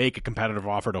actually make a competitive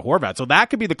offer to Horvat. So that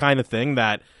could be the kind of thing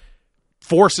that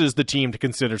forces the team to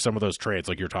consider some of those trades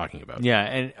like you're talking about. Yeah,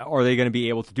 and are they going to be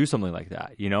able to do something like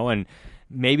that, And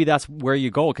maybe that's where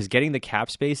you go, because getting the cap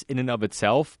space in and of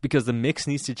itself, because the mix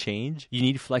needs to change, you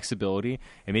need flexibility,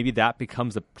 and maybe that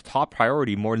becomes the top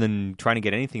priority more than trying to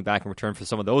get anything back in return for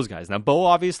some of those guys. Now, Bo,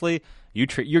 obviously,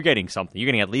 you're getting something. You're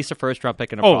getting at least a first-round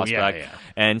pick and a prospect,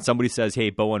 and somebody says, hey,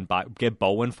 get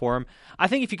Bowen for him. I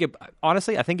think if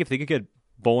they could get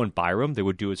Bowen Byram, they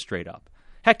would do it straight up.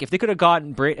 Heck, if they could have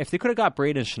got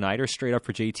Braden Schneider straight up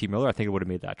for JT Miller, I think it would have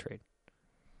made that trade.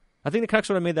 I think the Canucks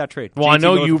would have made that trade. Well, I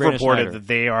know you've reported that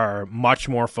they are much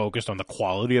more focused on the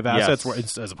quality of assets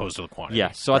as opposed to the quantity.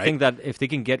 Yeah, so right? I think that if they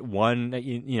can get one,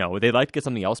 they'd like to get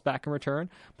something else back in return,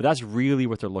 but that's really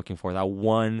what they're looking for, that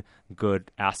one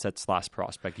good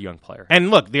asset/prospect young player.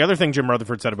 And look, the other thing Jim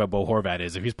Rutherford said about Bo Horvat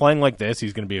is if he's playing like this,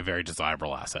 he's going to be a very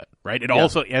desirable asset, right? It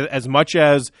also, as much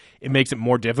as it makes it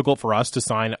more difficult for us to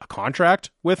sign a contract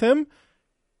with him,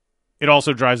 it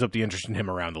also drives up the interest in him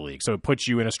around the league. So it puts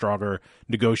you in a stronger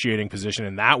negotiating position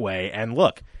in that way. And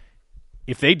look,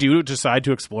 if they do decide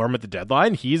to explore him at the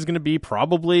deadline, he's going to be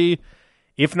probably,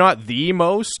 if not the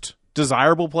most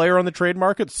desirable player on the trade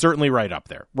market, certainly right up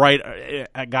there. Right,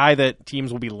 a guy that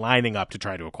teams will be lining up to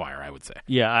try to acquire, I would say.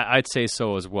 Yeah, I'd say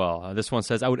so as well. This one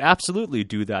says, I would absolutely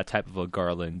do that type of a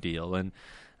Garland deal. And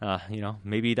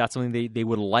maybe that's something they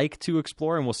would like to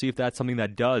explore, and we'll see if that's something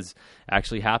that does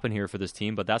actually happen here for this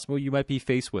team. But that's what you might be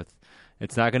faced with.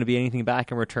 It's not going to be anything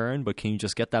back in return, but can you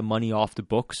just get that money off the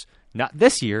books? Not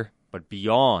this year, but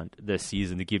beyond this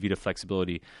season to give you the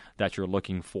flexibility that you're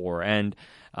looking for. And,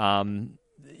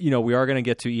 we are going to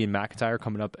get to Ian McIntyre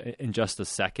coming up in just a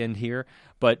second here,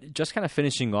 but just kind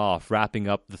of wrapping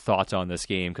up the thoughts on this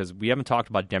game, because we haven't talked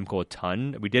about Demko a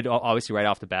ton. We did obviously right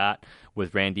off the bat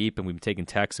with Randeep, and we've been taking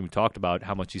texts and we talked about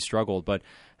how much he struggled, but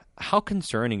how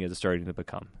concerning is it starting to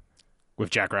become? With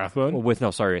Jack Rathbone? With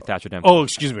Thatcher Demko. Oh,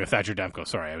 excuse me, with Thatcher Demko.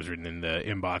 Sorry, I was reading in the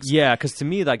inbox. Yeah, because to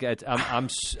me,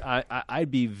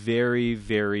 I'd be very,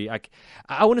 very.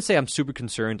 I wouldn't say I'm super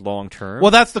concerned long term.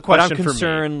 Well, that's the question. But I'm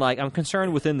concerned. I'm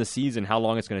concerned within the season how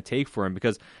long it's going to take for him,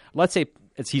 because let's say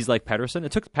he's like Pettersson.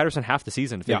 It took Pettersson half the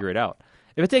season to figure it out.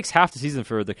 If it takes half the season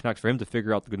for the Canucks for him to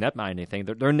figure out the net minding thing,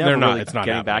 they're never really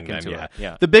getting back into it.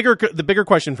 Yeah. The bigger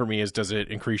question for me is, does it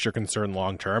increase your concern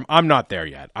long term? I'm not there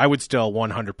yet. I would still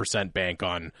 100% bank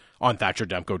on Thatcher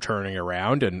Demko turning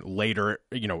around, and later,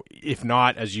 if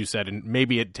not, as you said, and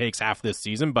maybe it takes half this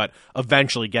season, but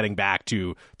eventually getting back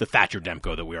to the Thatcher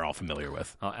Demko that we're all familiar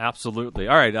with. Absolutely.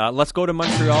 All right, let's go to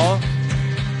Montreal,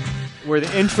 where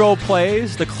the intro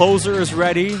plays. The closer is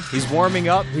ready. He's warming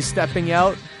up. He's stepping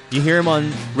out. You hear him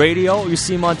on radio, you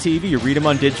see him on TV, you read him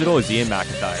on digital. It's Ian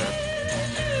McIntyre.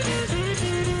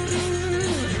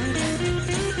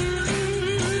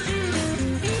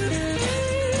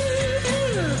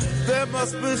 There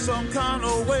must be some kind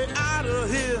of way out of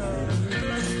here.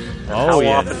 How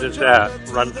often does that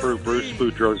run through Bruce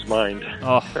Boudreau's mind?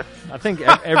 I think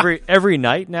every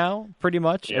night now, pretty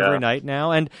much every night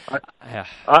now. And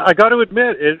I got to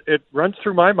admit, it runs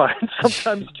through my mind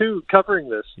sometimes too, covering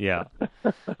this. Yeah,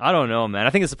 I don't know, man. I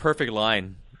think it's a perfect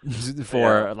line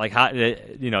for how,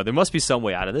 there must be some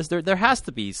way out of this. There has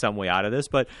to be some way out of this.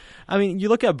 But I mean, you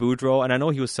look at Boudreau, and I know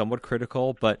he was somewhat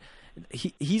critical, but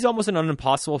he's almost in an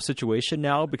impossible situation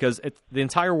now, because the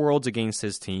entire world's against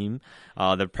his team.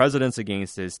 The president's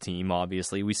against his team,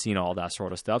 obviously. We've seen all that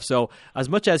sort of stuff. So as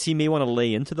much as he may want to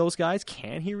lay into those guys,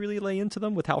 can he really lay into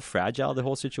them with how fragile the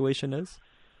whole situation is?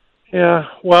 Yeah,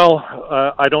 well,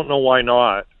 I don't know why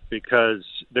not, because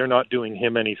they're not doing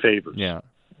him any favors. Yeah.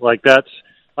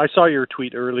 I saw your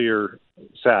tweet earlier,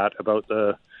 Sat, about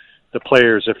the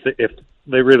players. If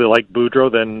they really like Boudreau,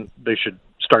 then they should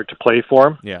start to play for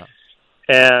him. Yeah.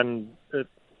 And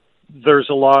there's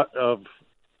a lot of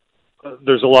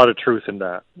truth in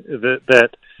that. And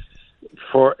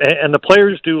the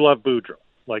players do love Boudreau.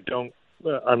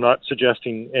 I'm not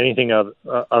suggesting anything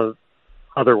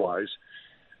otherwise.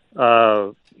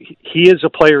 He is a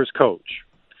player's coach,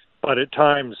 but at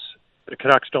times the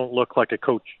Canucks don't look like a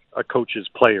coach's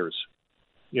players.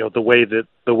 The way that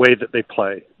they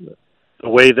play, the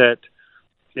way that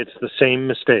it's the same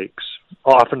mistakes,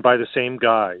 often by the same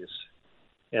guys.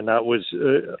 And that was,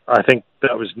 I think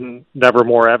that was never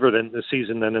more evident this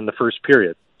season than in the first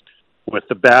period, with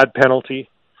the bad penalty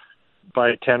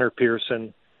by Tanner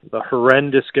Pearson, the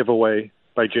horrendous giveaway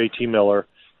by JT Miller,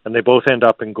 and they both end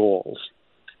up in goals.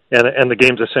 And the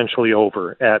game's essentially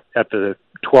over at the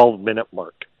 12-minute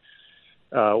mark.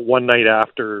 one night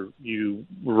after you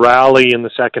rally in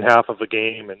the second half of a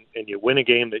game and you win a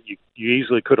game that you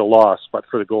easily could have lost, but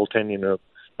for the goaltending of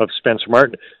Spencer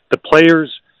Martin. The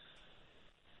players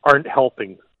aren't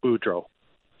helping Boudreau.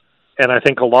 And I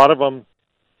think a lot of them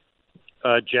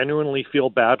genuinely feel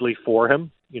badly for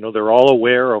him. They're all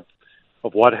aware of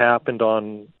what happened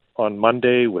on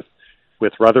Monday with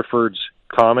Rutherford's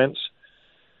comments.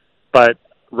 But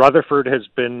Rutherford has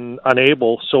been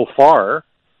unable so far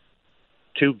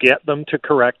to get them to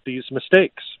correct these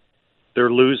mistakes.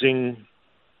 They're losing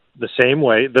the same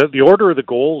way. The order of the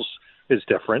goals is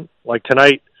different. Like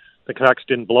tonight, the Canucks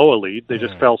didn't blow a lead. They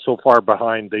just fell so far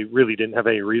behind, they really didn't have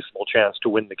any reasonable chance to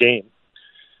win the game.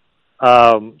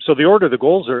 So the order of the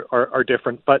goals are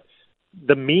different, but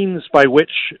the means by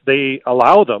which they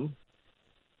allow them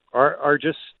are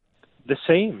just the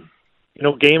same.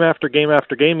 Game after game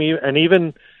after game, and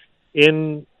even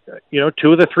in three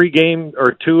of the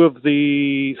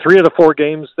 4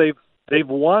 games they've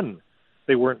won,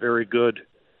 they weren't very good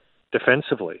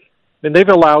defensively. And they've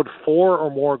allowed 4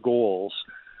 or more goals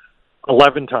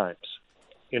 11 times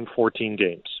in 14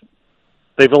 games.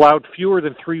 They've allowed fewer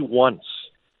than 3 once.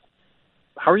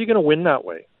 How are you going to win that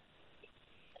way?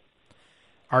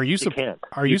 Are you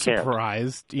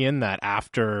surprised, Ian, that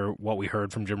after what we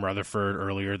heard from Jim Rutherford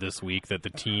earlier this week, that the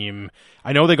team,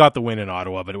 I know they got the win in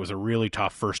Ottawa, but it was a really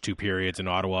tough first 2 periods in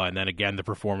Ottawa, and then again the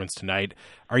performance tonight.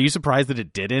 Are you surprised that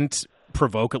it didn't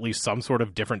provoke at least some sort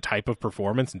of different type of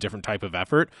performance and different type of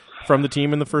effort from the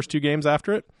team in the first 2 games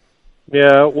after it?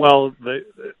 Yeah, well,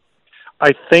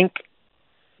 I think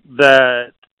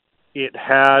that it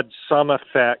had some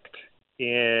effect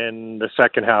in the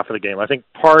second half of the game. I think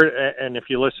and if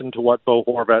you listen to what Bo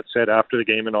Horvat said after the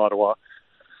game in Ottawa,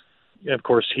 of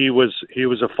course he was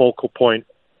a focal point,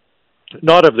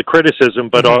 not of the criticism,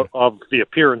 but of the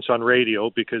appearance on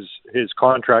radio because his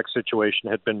contract situation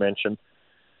had been mentioned.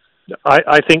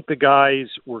 I think the guys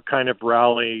were kind of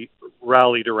rallied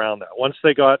around that. Once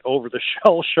they got over the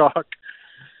shell shock,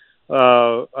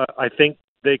 I think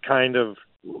they kind of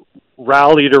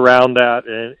rallied around that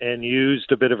and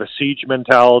used a bit of a siege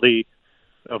mentality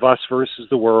of us versus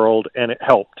the world, and it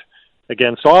helped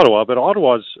against Ottawa. But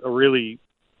Ottawa's a really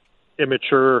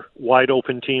immature,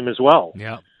 wide-open team as well.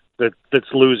 Yeah,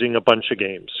 that's losing a bunch of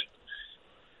games.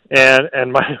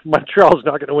 And Montreal's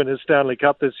not going to win the Stanley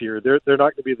Cup this year. They're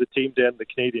not going to be the team to end the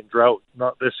Canadian drought,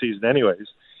 not this season anyways,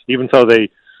 even though they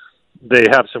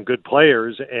have some good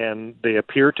players and they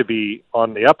appear to be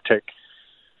on the uptick.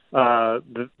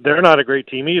 They're not a great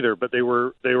team either, but they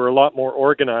were a lot more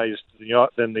organized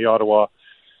than the Ottawa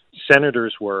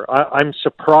Senators were. I'm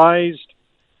surprised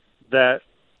that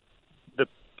the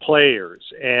players,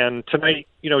 and tonight,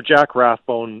 Jack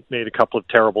Rathbone made a couple of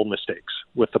terrible mistakes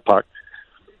with the puck.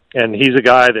 And he's a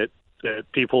guy that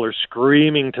people are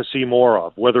screaming to see more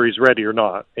of, whether he's ready or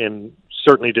not, and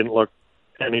certainly didn't look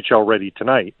NHL ready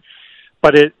tonight.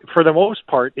 But for the most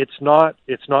part, it's not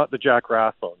the Jack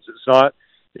Rathbones.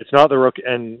 It's not the rookie,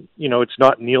 and it's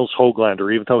not Niels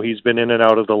Höglander, even though he's been in and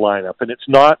out of the lineup, and it's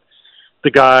not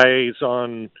the guys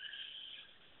on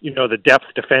the depth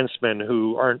defensemen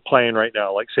who aren't playing right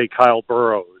now, like say Kyle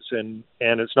Burrows, and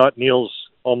it's not Niels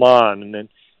Oman,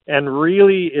 and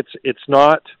really it's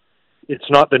not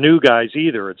the new guys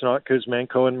either. It's not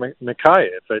Kuzmenko and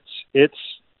Mikheyev.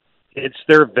 It's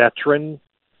their veteran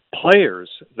players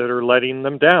that are letting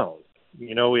them down.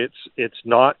 It's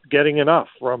not getting enough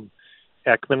from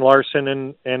Ekman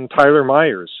Larsson and Tyler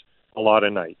Myers a lot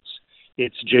of nights.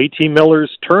 It's JT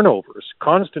Miller's turnovers,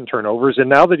 constant turnovers, and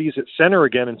now that he's at center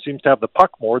again and seems to have the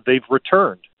puck more, they've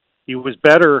returned. He was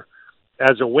better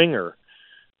as a winger,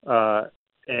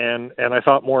 and I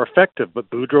thought more effective, but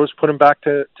Boudreau's put him back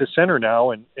to center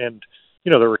now, and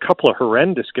there were a couple of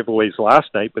horrendous giveaways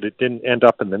last night, but it didn't end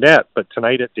up in the net, but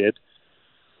tonight it did.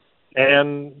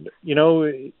 And,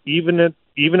 even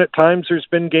at times there's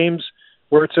been games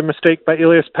where it's a mistake by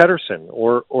Elias Pettersson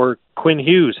or Quinn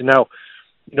Hughes. And now,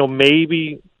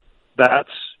 maybe that's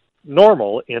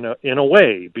normal in a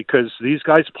way because these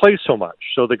guys play so much.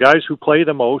 So the guys who play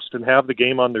the most and have the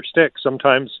game on their stick,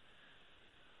 sometimes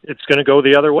it's going to go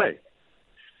the other way.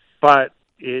 But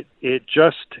it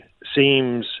just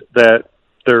seems that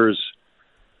there's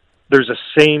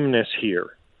a sameness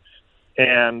here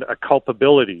and a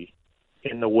culpability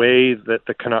in the way that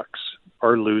the Canucks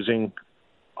are losing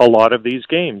a lot of these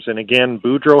games. And again,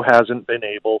 Boudreau hasn't been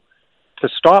able to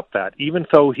stop that, even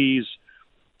though he's,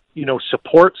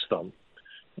 supports them.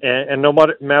 And no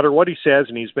matter what he says,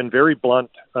 and he's been very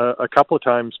blunt a couple of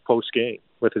times post-game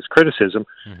with his criticism,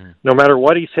 no matter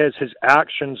what he says, his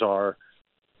actions are,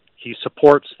 he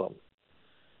supports them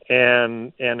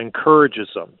and encourages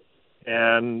them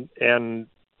and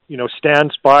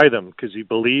stands by them because he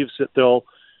believes that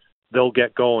they'll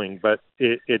get going, but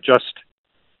it just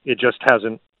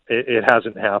hasn't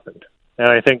happened. And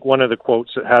I think one of the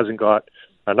quotes that hasn't got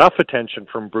enough attention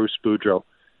from Bruce Boudreau,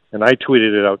 and I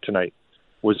tweeted it out tonight,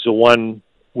 was the one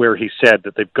where he said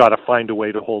that they've got to find a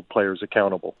way to hold players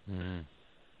accountable,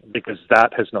 because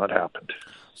that has not happened.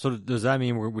 So does that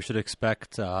mean we should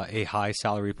expect a high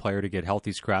salary player to get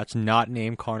healthy scratch, not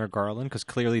named Connor Garland? Because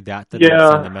clearly that didn't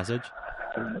send the message.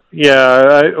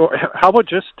 Yeah. How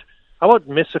about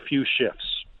miss a few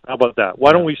shifts? How about that?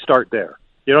 Why don't we start there?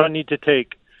 You don't need to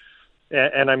take,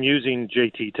 and I'm using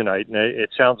JT tonight, and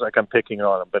it sounds like I'm picking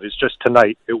on him, but it's just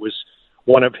tonight. It was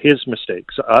one of his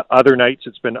mistakes. Other nights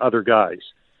it's been other guys.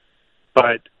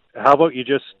 But how about you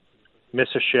just miss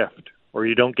a shift, or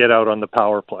you don't get out on the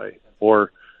power play,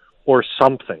 or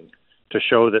something to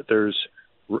show that there's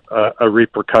a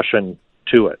repercussion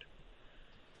to it.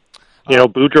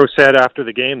 Boudreau said after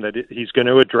the game that he's going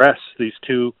to address these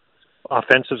two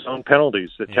offensive zone penalties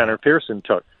that Tanner Pearson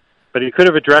took, but he could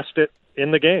have addressed it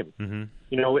in the game. Mm-hmm.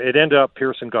 It ended up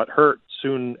Pearson got hurt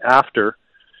soon after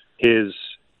his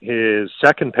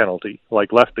second penalty,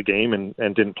 left the game and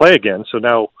didn't play again. So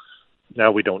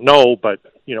now we don't know, but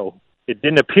it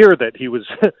didn't appear that he was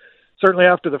certainly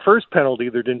after the first penalty.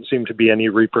 There didn't seem to be any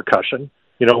repercussion.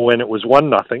 When it was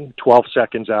 1-0, 12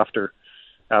 seconds after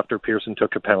Pearson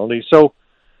took a penalty. So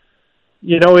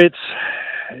it's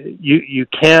you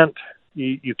can't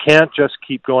just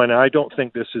keep going. I don't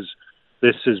think this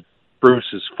is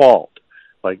Bruce's fault.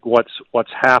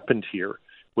 What's happened here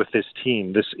with this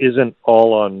team? This isn't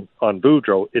all on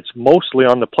Boudreau. It's mostly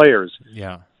on the players.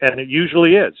 Yeah, and it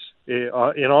usually is in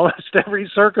almost every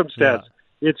circumstance.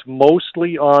 Yeah. It's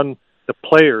mostly on the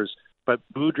players, but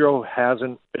Boudreau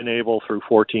hasn't been able through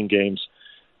 14 games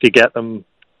to get them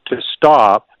to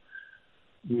stop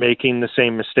making the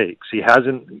same mistakes. He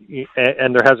hasn't,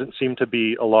 and there hasn't seemed to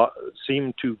be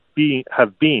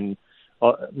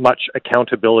much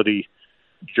accountability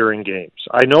during games.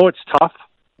 I know it's tough.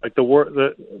 The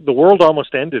world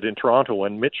almost ended in Toronto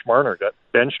when Mitch Marner got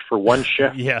benched for one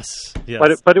shift. Yes.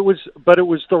 But it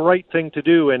was the right thing to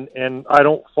do, and I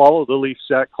don't follow the Leafs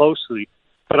that closely,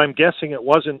 but I'm guessing it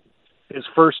wasn't his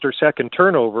first or second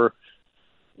turnover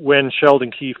when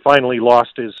Sheldon Keefe finally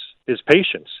lost his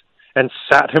patience and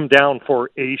sat him down for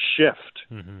a shift.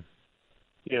 Mm-hmm.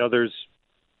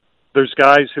 There's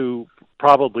guys who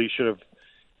probably should have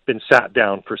been sat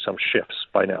down for some shifts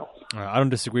by now. I don't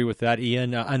disagree with that,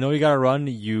 Ian. I know you got to run.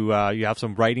 You have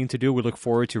some writing to do. We look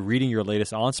forward to reading your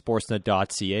latest on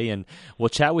Sportsnet.ca, and we'll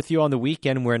chat with you on the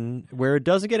weekend where it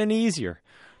doesn't get any easier.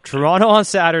 Toronto on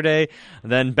Saturday,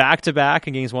 then back-to-back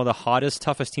against one of the hottest,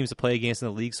 toughest teams to play against in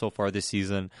the league so far this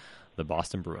season, the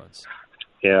Boston Bruins.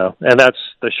 Yeah, and that's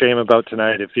the shame about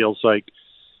tonight. It feels like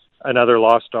another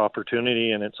lost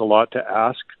opportunity, and it's a lot to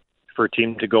ask for a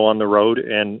team to go on the road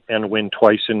and win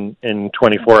twice in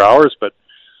 24 hours. But,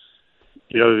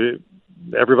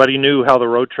 everybody knew how the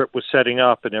road trip was setting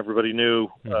up, and everybody knew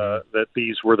that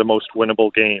these were the most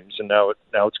winnable games, and now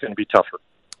it's going to be tougher.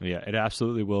 Yeah, it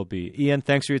absolutely will be. Ian,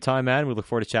 thanks for your time, man. We look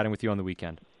forward to chatting with you on the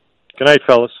weekend. Good night,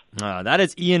 fellas. That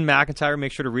is Ian McIntyre.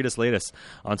 Make sure to read us latest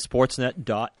on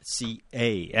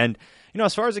Sportsnet.ca. And,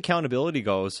 as far as accountability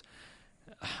goes,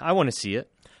 I want to see it.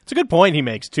 It's a good point he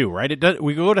makes, too, right?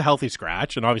 We go to healthy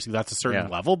scratch, and obviously that's a certain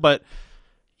level, but,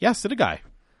 sit a guy,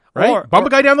 right? Bump a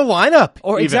guy down the lineup.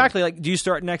 Or even. Exactly. Do you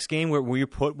start next game where you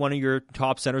put one of your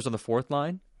top centers on the fourth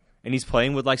line, and he's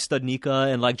playing with,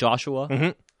 Studnicka and, Joshua?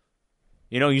 Mm-hmm.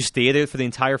 You stay there for the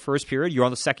entire first period. You're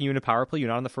on the second unit power play. You're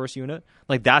not on the first unit.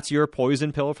 That's your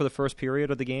poison pill for the first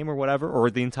period of the game or whatever, or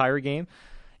the entire game.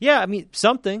 Yeah,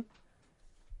 something.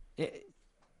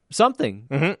 Something.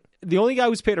 Mm-hmm. The only guy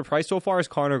who's paid a price so far is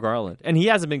Connor Garland, and he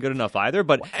hasn't been good enough either.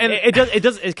 But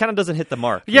it kind of doesn't hit the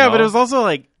mark. Yeah, but it was also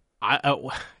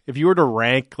if you were to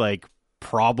rank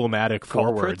problematic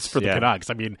forwards for the Canucks,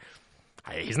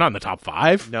 he's not in the top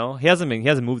 5. No, he hasn't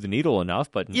moved the needle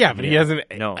enough. But he hasn't.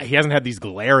 No, he hasn't had these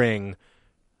glaring,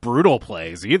 brutal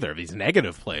plays either. These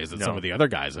negative plays that some of the other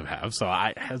guys have. So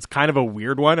it's kind of a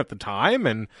weird one at the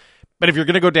time. But if you're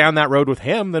going to go down that road with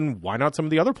him, then why not some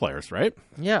of the other players, right?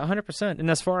 Yeah, 100%.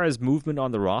 And as far as movement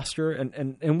on the roster,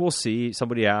 and we'll see.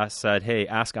 Somebody said, "Hey,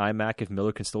 ask IMAC if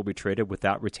Miller can still be traded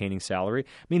without retaining salary."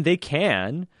 They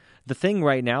can. The thing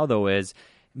right now, though, is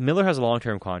Miller has a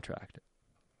long-term contract.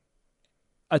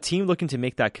 A team looking to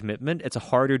make that commitment, it's a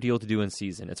harder deal to do in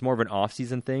season. It's more of an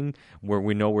off-season thing where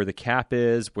we know where the cap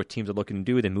is, what teams are looking to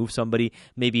do. They move somebody.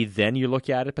 Maybe then you look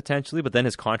at it potentially, but then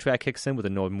his contract kicks in with a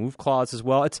no-move clause as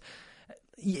well.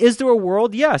 Is there a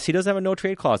world? Yes, he doesn't have a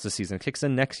no-trade clause this season. It kicks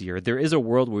in next year. There is a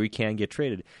world where he can get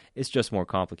traded. It's just more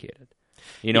complicated.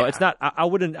 It's not. I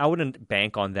wouldn't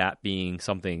bank on that being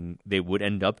something they would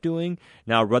end up doing.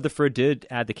 Now, Rutherford did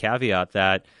add the caveat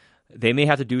that they may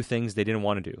have to do things they didn't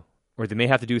want to do, or they may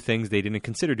have to do things they didn't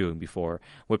consider doing before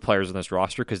with players on this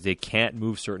roster because they can't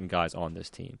move certain guys on this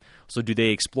team. So do they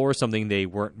explore something they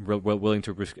weren't willing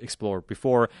to explore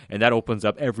before, and that opens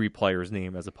up every player's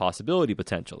name as a possibility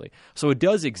potentially. So it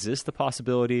does exist, the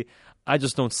possibility. I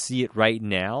just don't see it right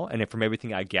now, and from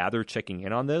everything I gather checking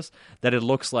in on this, that it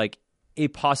looks like a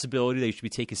possibility that should be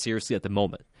taken seriously at the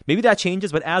moment. Maybe that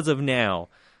changes, but as of now,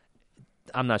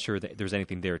 I'm not sure that there's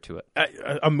anything there to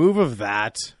it. A move of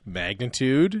that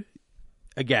magnitude,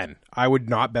 again, I would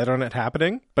not bet on it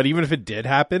happening, but even if it did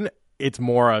happen, it's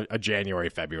more a January,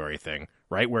 February thing,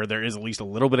 right? Where there is at least a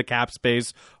little bit of cap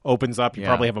space, opens up. You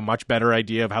probably have a much better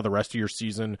idea of how the rest of your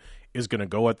season is going to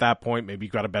go at that point. Maybe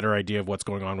you've got a better idea of what's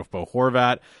going on with Bo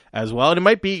Horvat as well. And it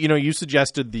might be, you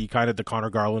suggested the Connor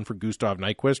Garland for Gustav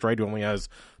Nyquist, right? Who only has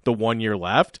the 1 year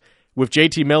left. With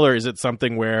JT Miller, is it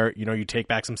something where, you take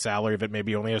back some salary if it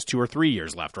maybe only has 2 or 3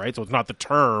 years left, right? So it's not the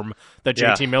term that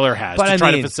JT Miller has to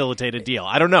try to facilitate a deal.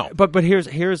 I don't know. But here's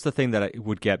the thing that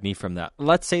would get me from that.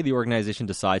 Let's say the organization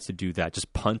decides to do that,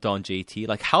 just punt on JT.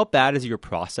 Like, how bad is your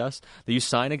process that you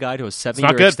sign a guy to a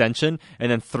 7-year extension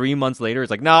and then 3 months later it's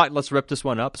like, nah, let's rip this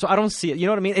one up. So I don't see it. You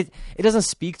know what I mean? It doesn't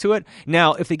speak to it.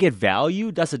 Now, if they get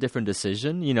value, that's a different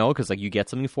decision, because you get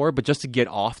something for it. But just to get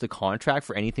off the contract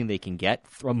for anything they can get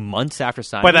from months after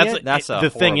signing that's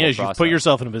the thing is, you put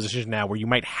yourself in a position now where you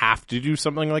might have to do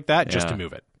something like that just to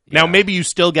move it. Now, maybe you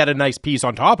still get a nice piece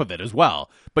on top of it as well,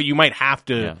 but you might have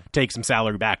to take some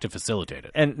salary back to facilitate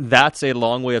it. And that's a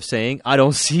long way of saying I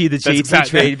don't see the JT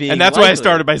trade being and that's likely. Why I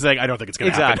started by saying I don't think it's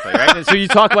going to happen. Exactly, right? And so you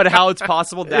talk about how it's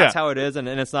possible, that's how it is, and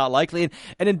it's not likely.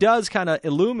 And it does kind of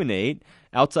illuminate,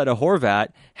 outside of Horvat,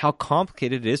 how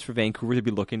complicated it is for Vancouver to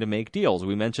be looking to make deals.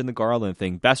 We mentioned the Garland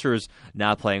thing. Besser's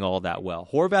not playing all that well.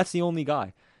 Horvat's the only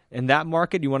guy. In that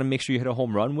market, you want to make sure you hit a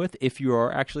home run with if you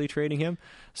are actually trading him.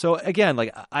 So again,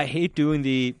 I hate doing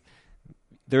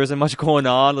there isn't much going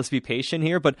on, let's be patient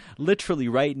here, but literally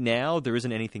right now, there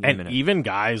isn't anything imminent. And even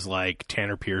guys like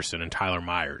Tanner Pearson and Tyler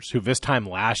Myers, who this time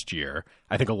last year,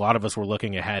 I think a lot of us were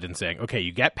looking ahead and saying, okay,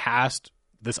 you get past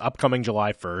this upcoming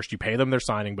July 1st, you pay them their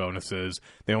signing bonuses,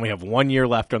 they only have 1 year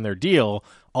left on their deal,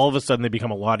 all of a sudden they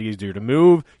become a lot easier to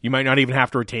move. You might not even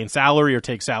have to retain salary or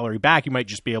take salary back, you might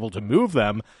just be able to move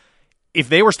them. If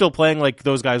they were still playing like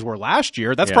those guys were last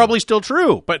year, that's probably still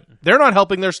true, but they're not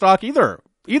helping their stock either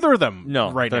of them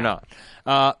they're not.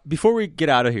 Before we get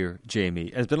out of here,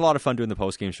 Jamie, it's been a lot of fun doing the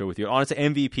postgame show with you. Honestly,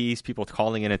 MVPs, people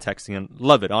calling in and texting in,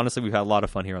 love it. Honestly, we've had a lot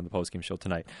of fun here on the postgame show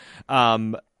tonight.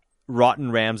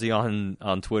 Rotten Ramsey on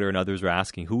Twitter and others are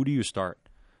asking, who do you start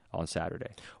on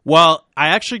Saturday? Well, I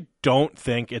actually don't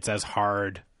think it's as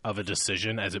hard of a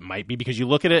decision as it might be, because you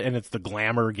look at it and it's the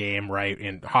glamour game, right,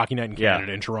 in Hockey Night in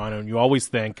Canada in Toronto, and you always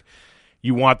think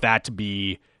you want that to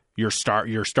be your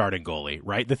starting goalie,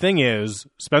 right? The thing is,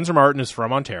 Spencer Martin is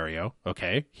from Ontario,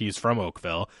 okay? He's from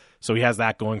Oakville, so he has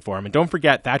that going for him. And don't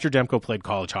forget, Thatcher Demko played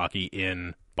college hockey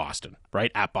in Boston,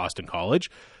 right, at Boston College.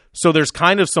 So there's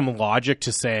kind of some logic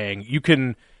to saying you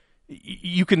can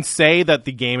say that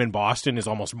the game in Boston is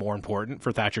almost more important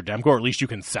for Thatcher Demko, or at least you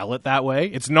can sell it that way.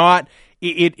 It's not.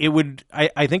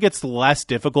 I think it's less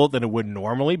difficult than it would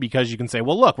normally, because you can say,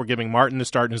 well, look, we're giving Martin the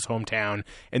start in his hometown,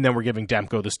 and then we're giving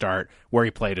Demko the start where he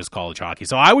played his college hockey.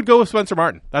 So I would go with Spencer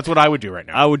Martin. That's what I would do right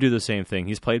now. I would do the same thing.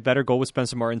 He's played better. Go with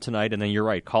Spencer Martin tonight, and then you're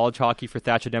right. College hockey for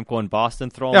Thatcher Demko in Boston.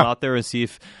 Throw him out there and see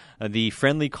if the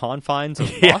friendly confines of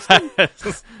Boston.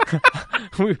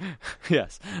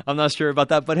 Yes, I'm not sure about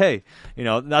that, but hey,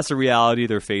 that's the reality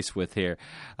they're faced with here.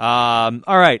 All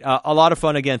right, a lot of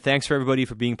fun again. Thanks for everybody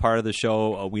for being part of the show.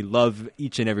 We love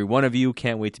each and every one of you.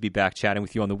 Can't wait to be back chatting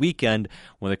with you on the weekend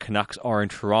when the Canucks are in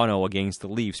Toronto against the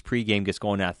Leafs. Pre-game gets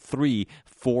going at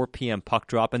 4 p.m. puck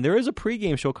drop, and there is a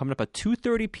pre-game show coming up at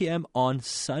 2:30 p.m. on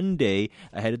Sunday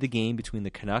ahead of the game between the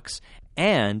Canucks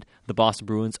and the Boston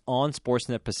Bruins on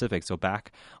Sportsnet Pacific. So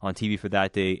back on TV for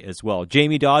that day as well.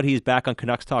 Jamie Dodd, he's back on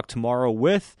Canucks Talk tomorrow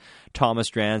with Thomas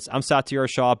Drance. I'm Satyar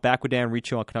Shah, back with Dan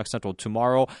Riccio on Canucks Central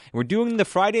tomorrow. And we're doing the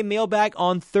Friday mailbag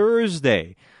on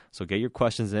Thursday. So get your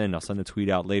questions in. I'll send a tweet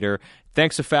out later.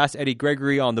 Thanks to Fast Eddie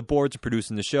Gregory on the boards and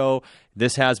producing the show.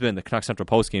 This has been the Canucks Central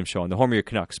Postgame Show on the home of your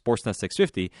Canucks, Sportsnet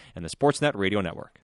 650 and the Sportsnet Radio Network.